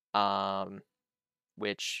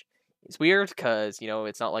 Which is weird because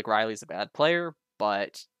it's not like Riley's a bad player,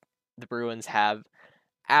 but the Bruins have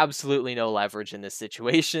absolutely no leverage in this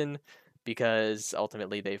situation because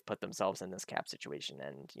ultimately they've put themselves in this cap situation,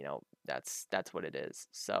 and that's what it is.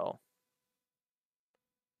 So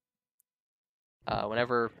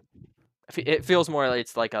whenever it feels more like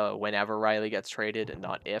it's like a whenever Riley gets traded and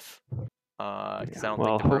not if, because I don't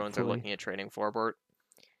think the Bruins are looking at trading Forbort.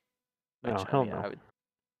 No, hell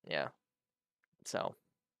no. So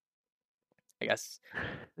I guess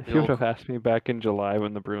if you would have asked me back in July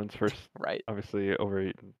when the Bruins first, right, obviously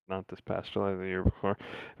not this past July, the year before,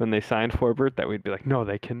 when they signed Forbort, that we'd be like, no,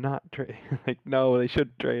 they cannot trade. No, they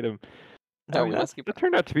should trade him. No, it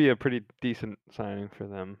turned out to be a pretty decent signing for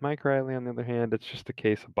them. Mike Riley, on the other hand, it's just a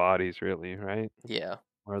case of bodies, really, right? Yeah.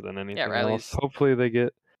 More than anything else. Hopefully they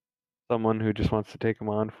get someone who just wants to take him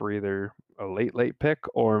on for either a late pick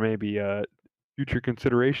or maybe future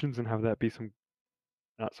considerations and have that be some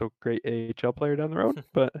not so great AHL player down the road.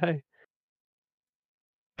 But hey.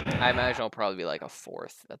 I imagine it'll probably be like a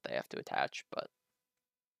fourth that they have to attach, but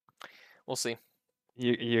we'll see.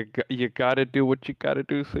 You got to do what you got to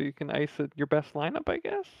do so you can ice your best lineup, I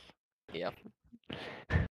guess. Yeah.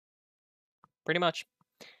 Pretty much.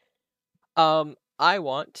 I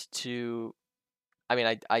want to. I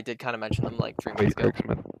mean, I did kind of mention them like 3 minutes ago. Craig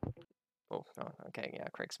Smith. Oh, okay, yeah,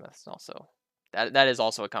 Craig Smith's also that is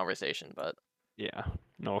also a conversation, but yeah,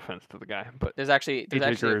 no offense to the guy, but there's actually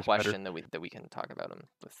a question that we can talk about him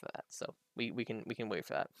with that, so we can wait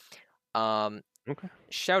for that. Okay.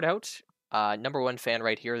 Shout out, number one fan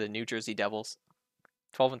right here, the New Jersey Devils,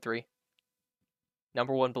 12-3.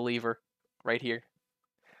 number one believer, right here.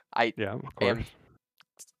 I Yeah, of am course.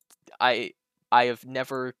 I have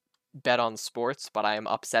never bet on sports, but I am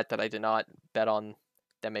upset that I did not bet on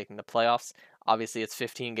them making the playoffs. Obviously, it's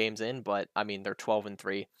 15 games in, but I mean they're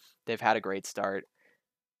 12-3. They've had a great start.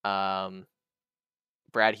 Brad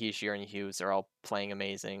Heischer and Hughes are all playing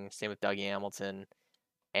amazing. Same with Dougie Hamilton,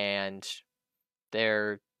 and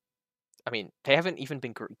they're. I mean, they haven't even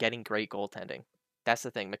been getting great goaltending. That's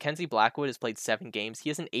the thing. Mackenzie Blackwood has played 7 games. He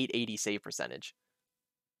has an .880 save percentage.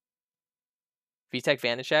 Vitek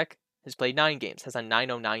Vanacek has played 9 games, has a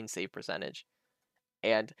 .909 save percentage.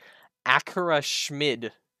 And Akira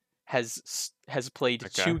Schmid has played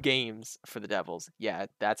Okay. 2 games for the Devils. Yeah,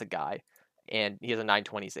 that's a guy. And he has a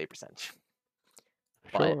 .920 save percentage.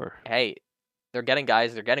 But Sure. hey, they're getting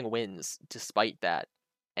guys, they're getting wins despite that.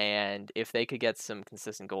 And if they could get some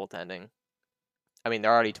consistent goaltending, I mean,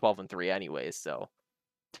 they're already 12-3 anyways, so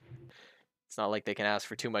it's not like they can ask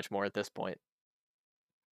for too much more at this point.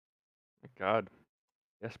 My God.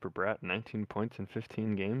 Jesper Bratt, 19 points in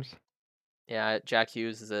 15 games. Yeah, Jack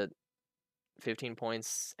Hughes is at 15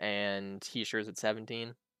 points, and Heischer's at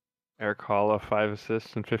 17. Eric Holla, 5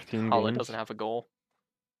 assists in 15 Holla games. doesn't have a goal.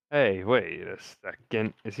 Hey, wait a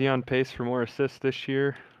second. Is he on pace for more assists this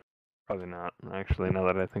year? Probably not. Actually, now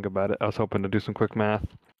that I think about it, I was hoping to do some quick math.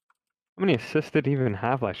 How many assists did he even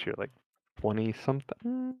have last year? Like 20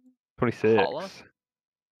 something? 26. Holla?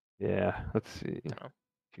 Yeah, let's see. I don't know.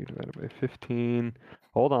 2 divided by 15.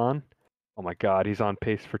 Hold on. Oh my God, he's on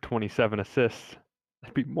pace for 27 assists.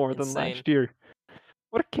 That'd be more than Insane. last year.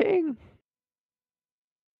 What a king!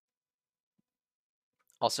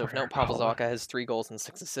 Also, of Poor note, Eric Pavel Holla. Zacha has 3 goals and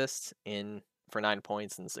 6 assists for 9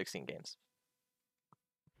 points in 16 games.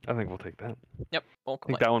 I think we'll take that. Yep, won't I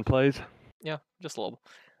think complain. that one plays. Yeah, just a little.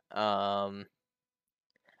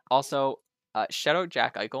 Also, shout out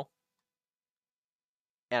Jack Eichel.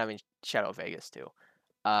 And I mean, shout out Vegas too.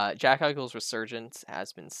 Jack Eichel's resurgence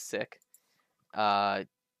has been sick.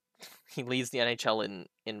 He leads the NHL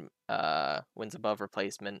in wins above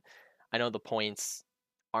replacement. I know the points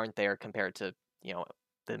aren't there compared to, you know,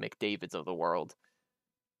 the McDavids of the world.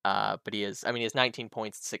 But he has 19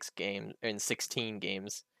 points in 16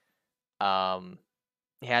 games.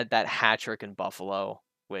 He had that hat trick in Buffalo,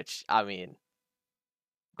 which I mean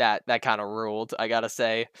that kind of ruled, I gotta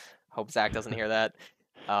say. Hope Zach doesn't hear that.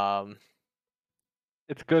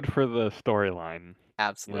 It's good for the storyline.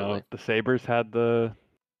 Absolutely. You know, the Sabres had the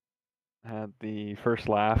first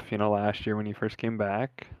laugh, last year when he first came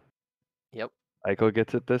back. Yep. Eichel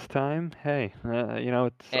gets it this time. Hey, it's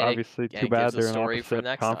And obviously too it bad gives a they're in story for opposite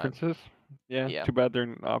next time. conferences. Yeah, Yeah. too bad they're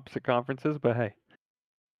in opposite conferences, but hey,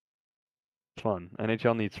 it's fun.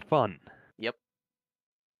 NHL needs fun. Yep.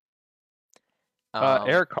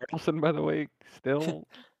 Erik Karlsson, by the way, still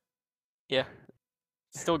Yeah.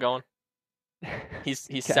 Still going. He's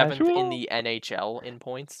seventh casual? in the NHL in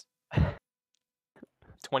points.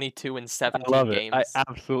 22 in 17 I love games. it. I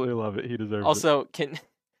absolutely love it. He deserves it. Also, can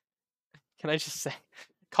I just say,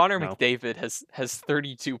 Connor No. McDavid has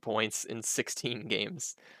 32 points in 16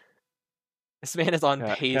 games. This man is on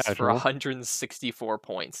pace for Casual. 164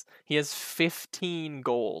 points. He has 15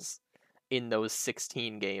 goals in those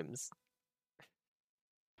 16 games.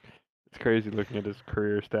 It's crazy looking at his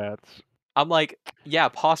career stats. I'm like, yeah,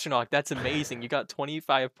 Pastrnak, that's amazing. You got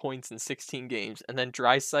 25 points in 16 games, and then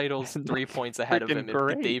Draisaitl's 3 That's points ahead of him, freaking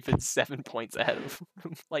and great. McDavid's 7 points ahead of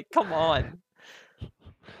him. Like, come on.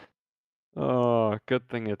 Oh, good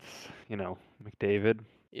thing it's, McDavid,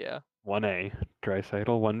 Yeah. 1A,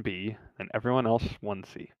 Draisaitl, 1B, and everyone else,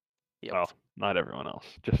 1C. Yep. Well, not everyone else,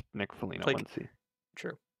 just Nick Foligno, Like- 1C.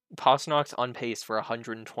 True. Pasternak's on pace for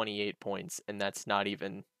 128 points, and that's not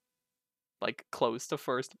even, like, close to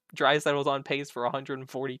first. Draisaitl's on pace for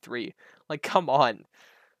 143. Like, come on.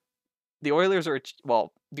 The Oilers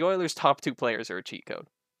the Oilers' top 2 players are a cheat code.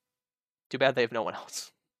 Too bad they have no one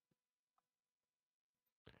else.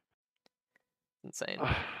 Insane.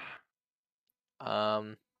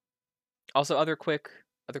 Also, other quick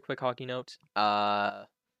hockey note. The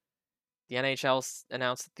NHL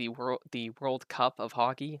announced that the World Cup of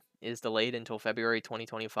Hockey is delayed until February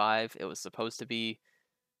 2025. It was supposed to be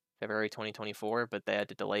February 2024, but they had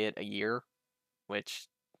to delay it a year, which,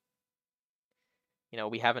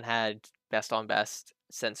 we haven't had best on best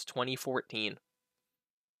since 2014,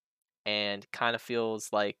 and kind of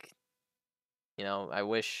feels like, I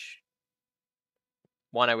wish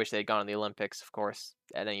they had gone to the Olympics, of course,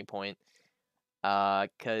 at any point,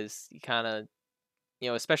 because you kind of,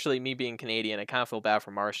 especially me being Canadian, I kind of feel bad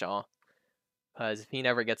for Marchand, because if he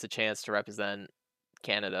never gets a chance to represent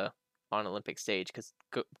Canada on an Olympic stage, because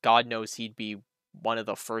God knows he'd be one of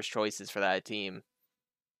the first choices for that team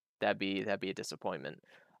that'd be a disappointment.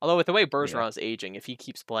 Although with the way Bergeron is aging, if he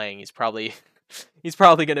keeps playing, he's probably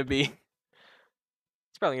gonna be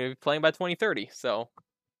playing by 2030. So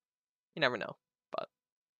you never know. But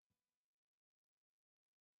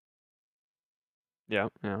Yeah.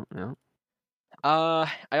 I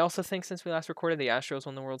also think since we last recorded, the Astros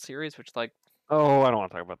won the World Series, which like Oh, I don't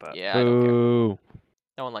want to talk about that. Yeah, I don't care. Boo.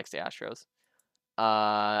 no one likes the Astros.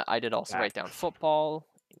 I did also write down Facts. football.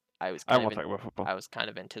 I I don't want to talk about football. was kind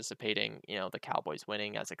of anticipating, the Cowboys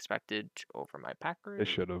winning as expected over my Packers. They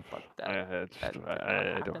should have. But I that did not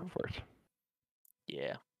don't happen. have force.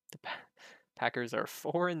 Yeah, the Packers are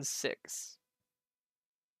 4-6. It's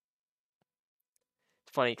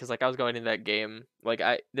funny because like I was going into that game, like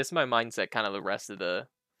this is my mindset kind of the rest of the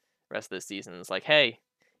season. It's like, hey,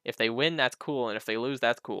 if they win, that's cool, and if they lose,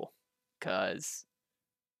 that's cool, because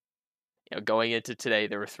going into today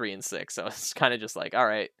they were 3-6, so it's kind of just like, all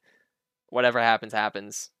right, whatever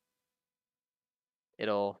happens.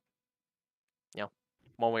 It'll,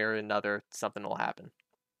 one way or another, something will happen.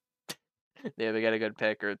 They either get a good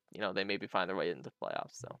pick or they maybe find their way into the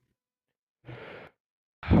playoffs. So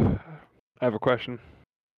I have a question.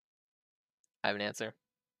 I have an answer.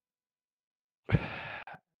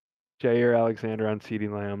 Jair Alexander on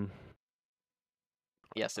CeeDee Lamb.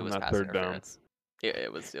 Yes, it on was that pass third down. interference.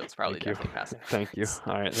 It was probably Thank you. definitely pass Thank you. interference.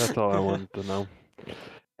 All right, that's all I wanted to know.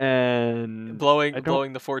 And blowing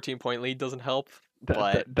the 14-point lead doesn't help,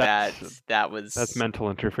 but that was that's mental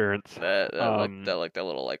interference. That looked a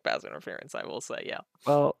little like pass interference, I will say. Yeah.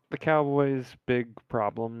 Well, the Cowboys' big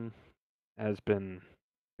problem has been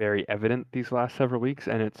very evident these last several weeks,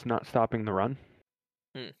 and it's not stopping the run.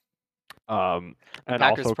 And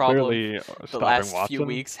Packers' also problem clearly the stopping last Watson, few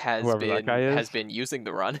weeks has whoever that guy is. been using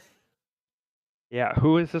the run. Yeah,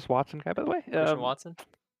 who is this Watson guy, by the way? Christian Watson.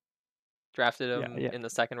 Drafted him yeah. in the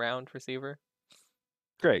second round, receiver.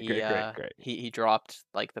 Great. He dropped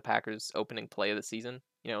like the Packers' opening play of the season.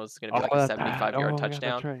 It was going to be like a 75-yard touchdown.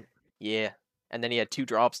 Yeah, that's right. Yeah, and then he had 2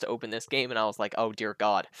 drops to open this game, and I was like, oh dear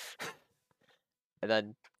God. And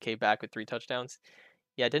then came back with 3 touchdowns.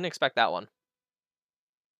 Yeah, I didn't expect that one.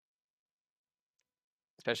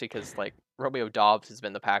 Especially because like Romeo Doubs has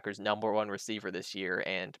been the Packers' #1 receiver this year,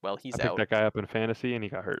 and well, he's out. I picked that guy up in fantasy, and he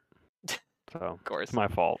got hurt. So of course, it's my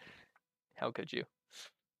fault. How could you?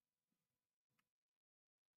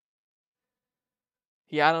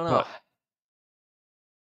 Yeah, I don't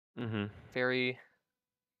know. Very.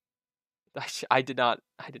 I did not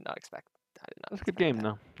expect. It's a good game,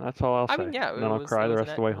 though. That's all I'll say. I mean, yeah, and then I'll cry the rest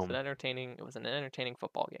of the way home. It was an entertaining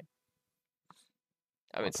football game.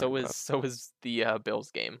 I mean, so was the Bills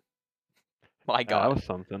game. My God, that was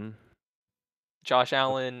something. Josh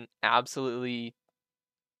Allen absolutely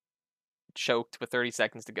choked with 30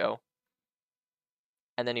 seconds to go,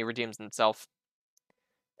 and then he redeems himself,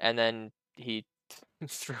 and then he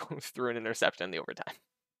threw an interception in the overtime.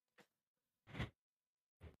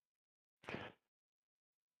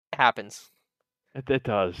 It happens. It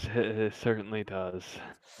does. It certainly does.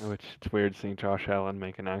 Which it's weird seeing Josh Allen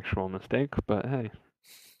make an actual mistake, but hey.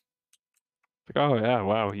 It's like, oh yeah,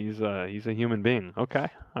 wow, he's a human being. Okay,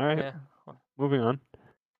 all right. Yeah. Moving on.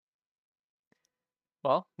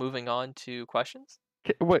 Well, moving on to questions.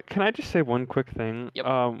 Can I just say one quick thing? Yep.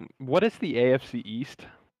 What is the AFC East?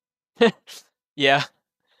 Yeah.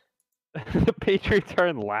 The Patriots are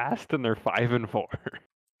in last, and they're 5-4.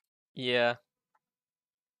 Yeah.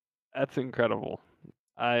 That's incredible.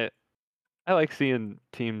 I like seeing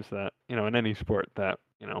teams that, in any sport that,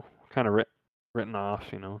 kind of written off,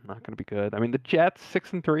 not going to be good. I mean, the Jets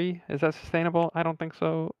 6-3, is that sustainable? I don't think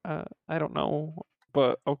so. I don't know,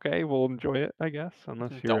 but okay, we'll enjoy it, I guess,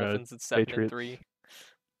 unless you're Dolphins at 7-3.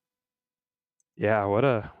 Yeah,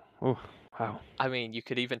 wow. I mean, you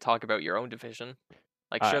could even talk about your own division.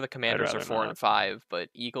 Like, sure, the Commanders are 4-5, but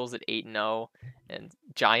Eagles at 8-0, and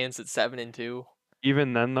Giants at 7-2.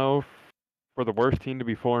 Even then, though, for the worst team to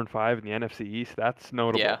be 4-5 in the NFC East, that's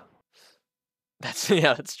notable. Yeah, that's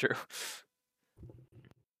true.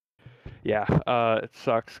 Yeah, it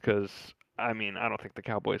sucks because I mean I don't think the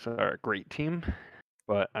Cowboys are a great team,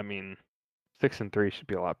 but I mean 6-3 should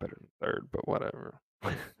be a lot better than third, but whatever.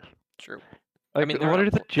 True. Like, I mean, what are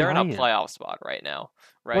the Giants? They're in a playoff spot right now,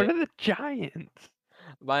 right? What are the Giants?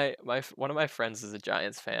 One of my friends is a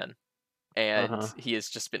Giants fan, and he has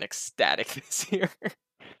just been ecstatic this year.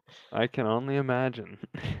 I can only imagine.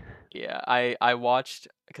 Yeah, I watched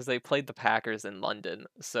because they played the Packers in London,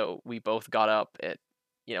 so we both got up at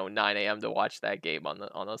 9 a.m. to watch that game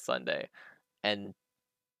on a Sunday, and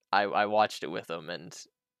I watched it with them, and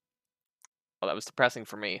well, that was depressing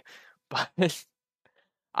for me, but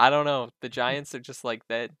I don't know. The Giants are just like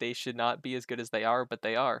that. They should not be as good as they are, but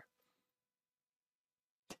they are.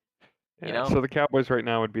 Yeah, You know? so the Cowboys right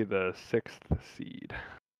now would be the 6th seed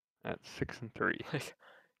at 6-3. Like,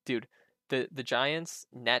 dude, the Giants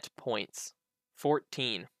net points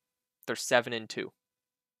 14. They're 7-2.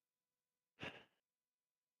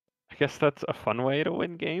 I guess that's a fun way to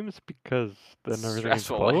win games because then everything is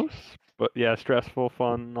Stressful way. close. But yeah, stressful,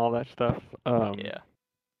 fun, all that stuff. Yeah.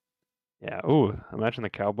 Yeah. Ooh, imagine the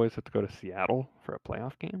Cowboys have to go to Seattle for a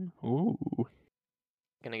playoff game. Ooh.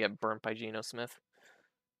 Gonna get burnt by Geno Smith.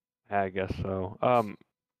 I guess so.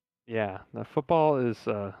 Yeah, the football is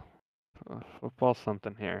football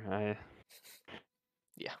something here.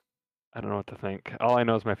 Yeah. I don't know what to think. All I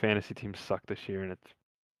know is my fantasy teams suck this year, and it's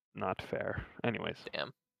not fair. Anyways,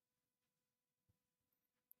 Damn.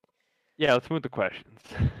 yeah, let's move to questions.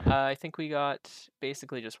 I think we got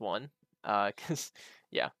basically just one. Cause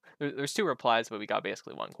yeah, there's 2 replies, but we got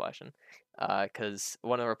basically one question. Cause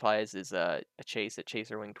one of the replies is a Chase at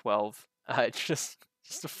ChaserWing12. It's just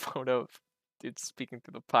a photo of dude speaking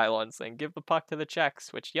through the pylon saying, "Give the puck to the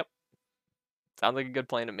Czechs," which yep, sounds like a good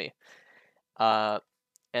plan to me.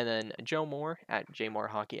 And then Joe Moore at JMoore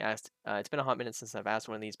Hockey asked, "It's been a hot minute since I've asked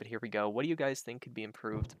one of these, but here we go. What do you guys think could be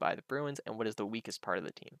improved by the Bruins, and what is the weakest part of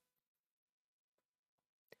the team?"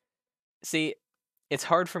 See, it's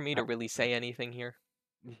hard for me to really say anything here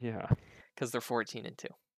Yeah. because they're 14-2.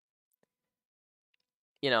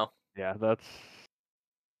 You know, Yeah, that's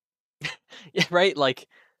yeah, right? Like,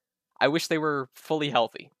 I wish they were fully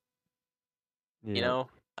healthy. You yeah. know,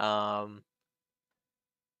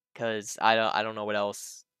 because I don't know what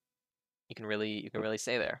else you can really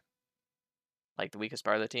say there. Like the weakest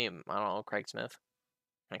part of the team, I don't know, Craig Smith,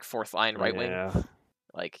 like 4th line right wing. Yeah.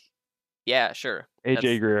 Like, yeah, sure.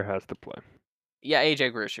 AJ Greer has to play. Yeah,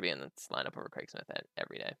 AJ Greer should be in this lineup over Craig Smith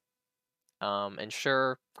every day. And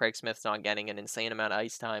sure, Craig Smith's not getting an insane amount of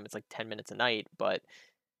ice time. It's like 10 minutes a night, but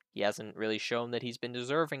he hasn't really shown that he's been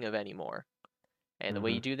deserving of any more. And the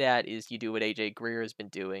way you do that is you do what AJ Greer has been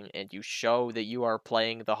doing, and you show that you are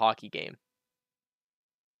playing the hockey game.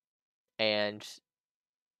 And,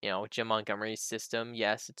 you know, Jim Montgomery's system,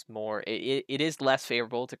 yes, it's more, it is less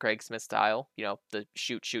favorable to Craig Smith's style, you know, the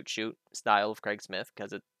shoot, shoot, shoot style of Craig Smith,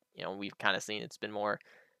 because it, you know, we've kind of seen it's been more,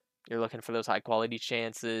 you're looking for those high quality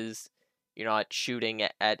chances. You're not shooting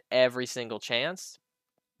at every single chance,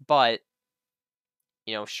 but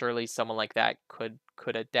you know, surely someone like that could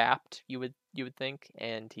adapt. You would think,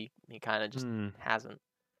 and he kind of just hasn't.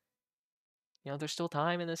 You know, there's still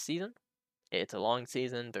time in this season. It's a long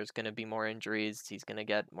season. There's gonna be more injuries. He's gonna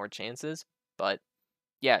get more chances, but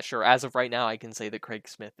yeah, sure. As of right now, I can say that Craig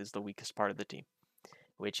Smith is the weakest part of the team.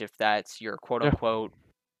 Which, if that's your quote unquote,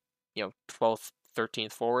 you know, 12th,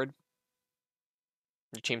 13th forward,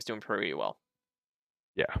 your team's doing pretty well.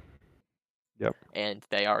 Yeah. Yep. And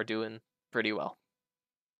they are doing pretty well.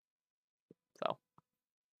 So,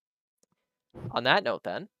 on that note,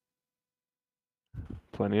 then,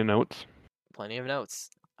 Plenty of notes. Plenty of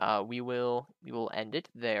notes. We will end it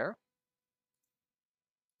there.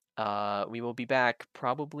 We will be back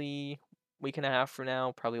probably week and a half from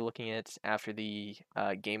now. Probably looking at after the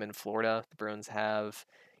game in Florida. The Bruins have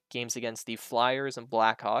games against the Flyers and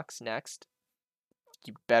Blackhawks next.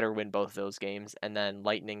 You better win both of those games, and then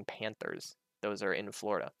Lightning Panthers. Those are in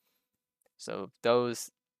Florida. So those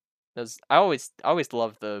I always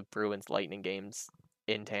love the Bruins Lightning games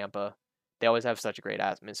in Tampa. They always have such a great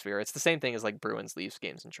atmosphere. It's the same thing as like Bruins Leafs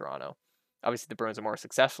games in Toronto. Obviously the Bruins are more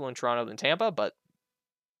successful in Toronto than Tampa, but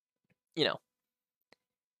you know,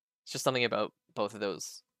 it's just something about both of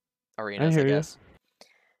those arenas, I guess.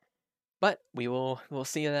 But we'll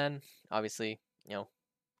see you then. Obviously, you know,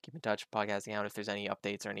 keep in touch, podcasting out if there's any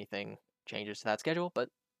updates or anything changes to that schedule, but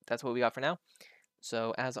that's what we got for now.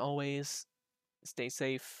 So as always, stay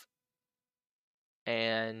safe.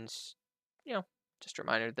 And, you know, just a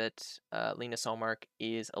reminder that Lena Solmark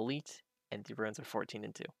is elite and the Bruins are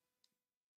 14-2.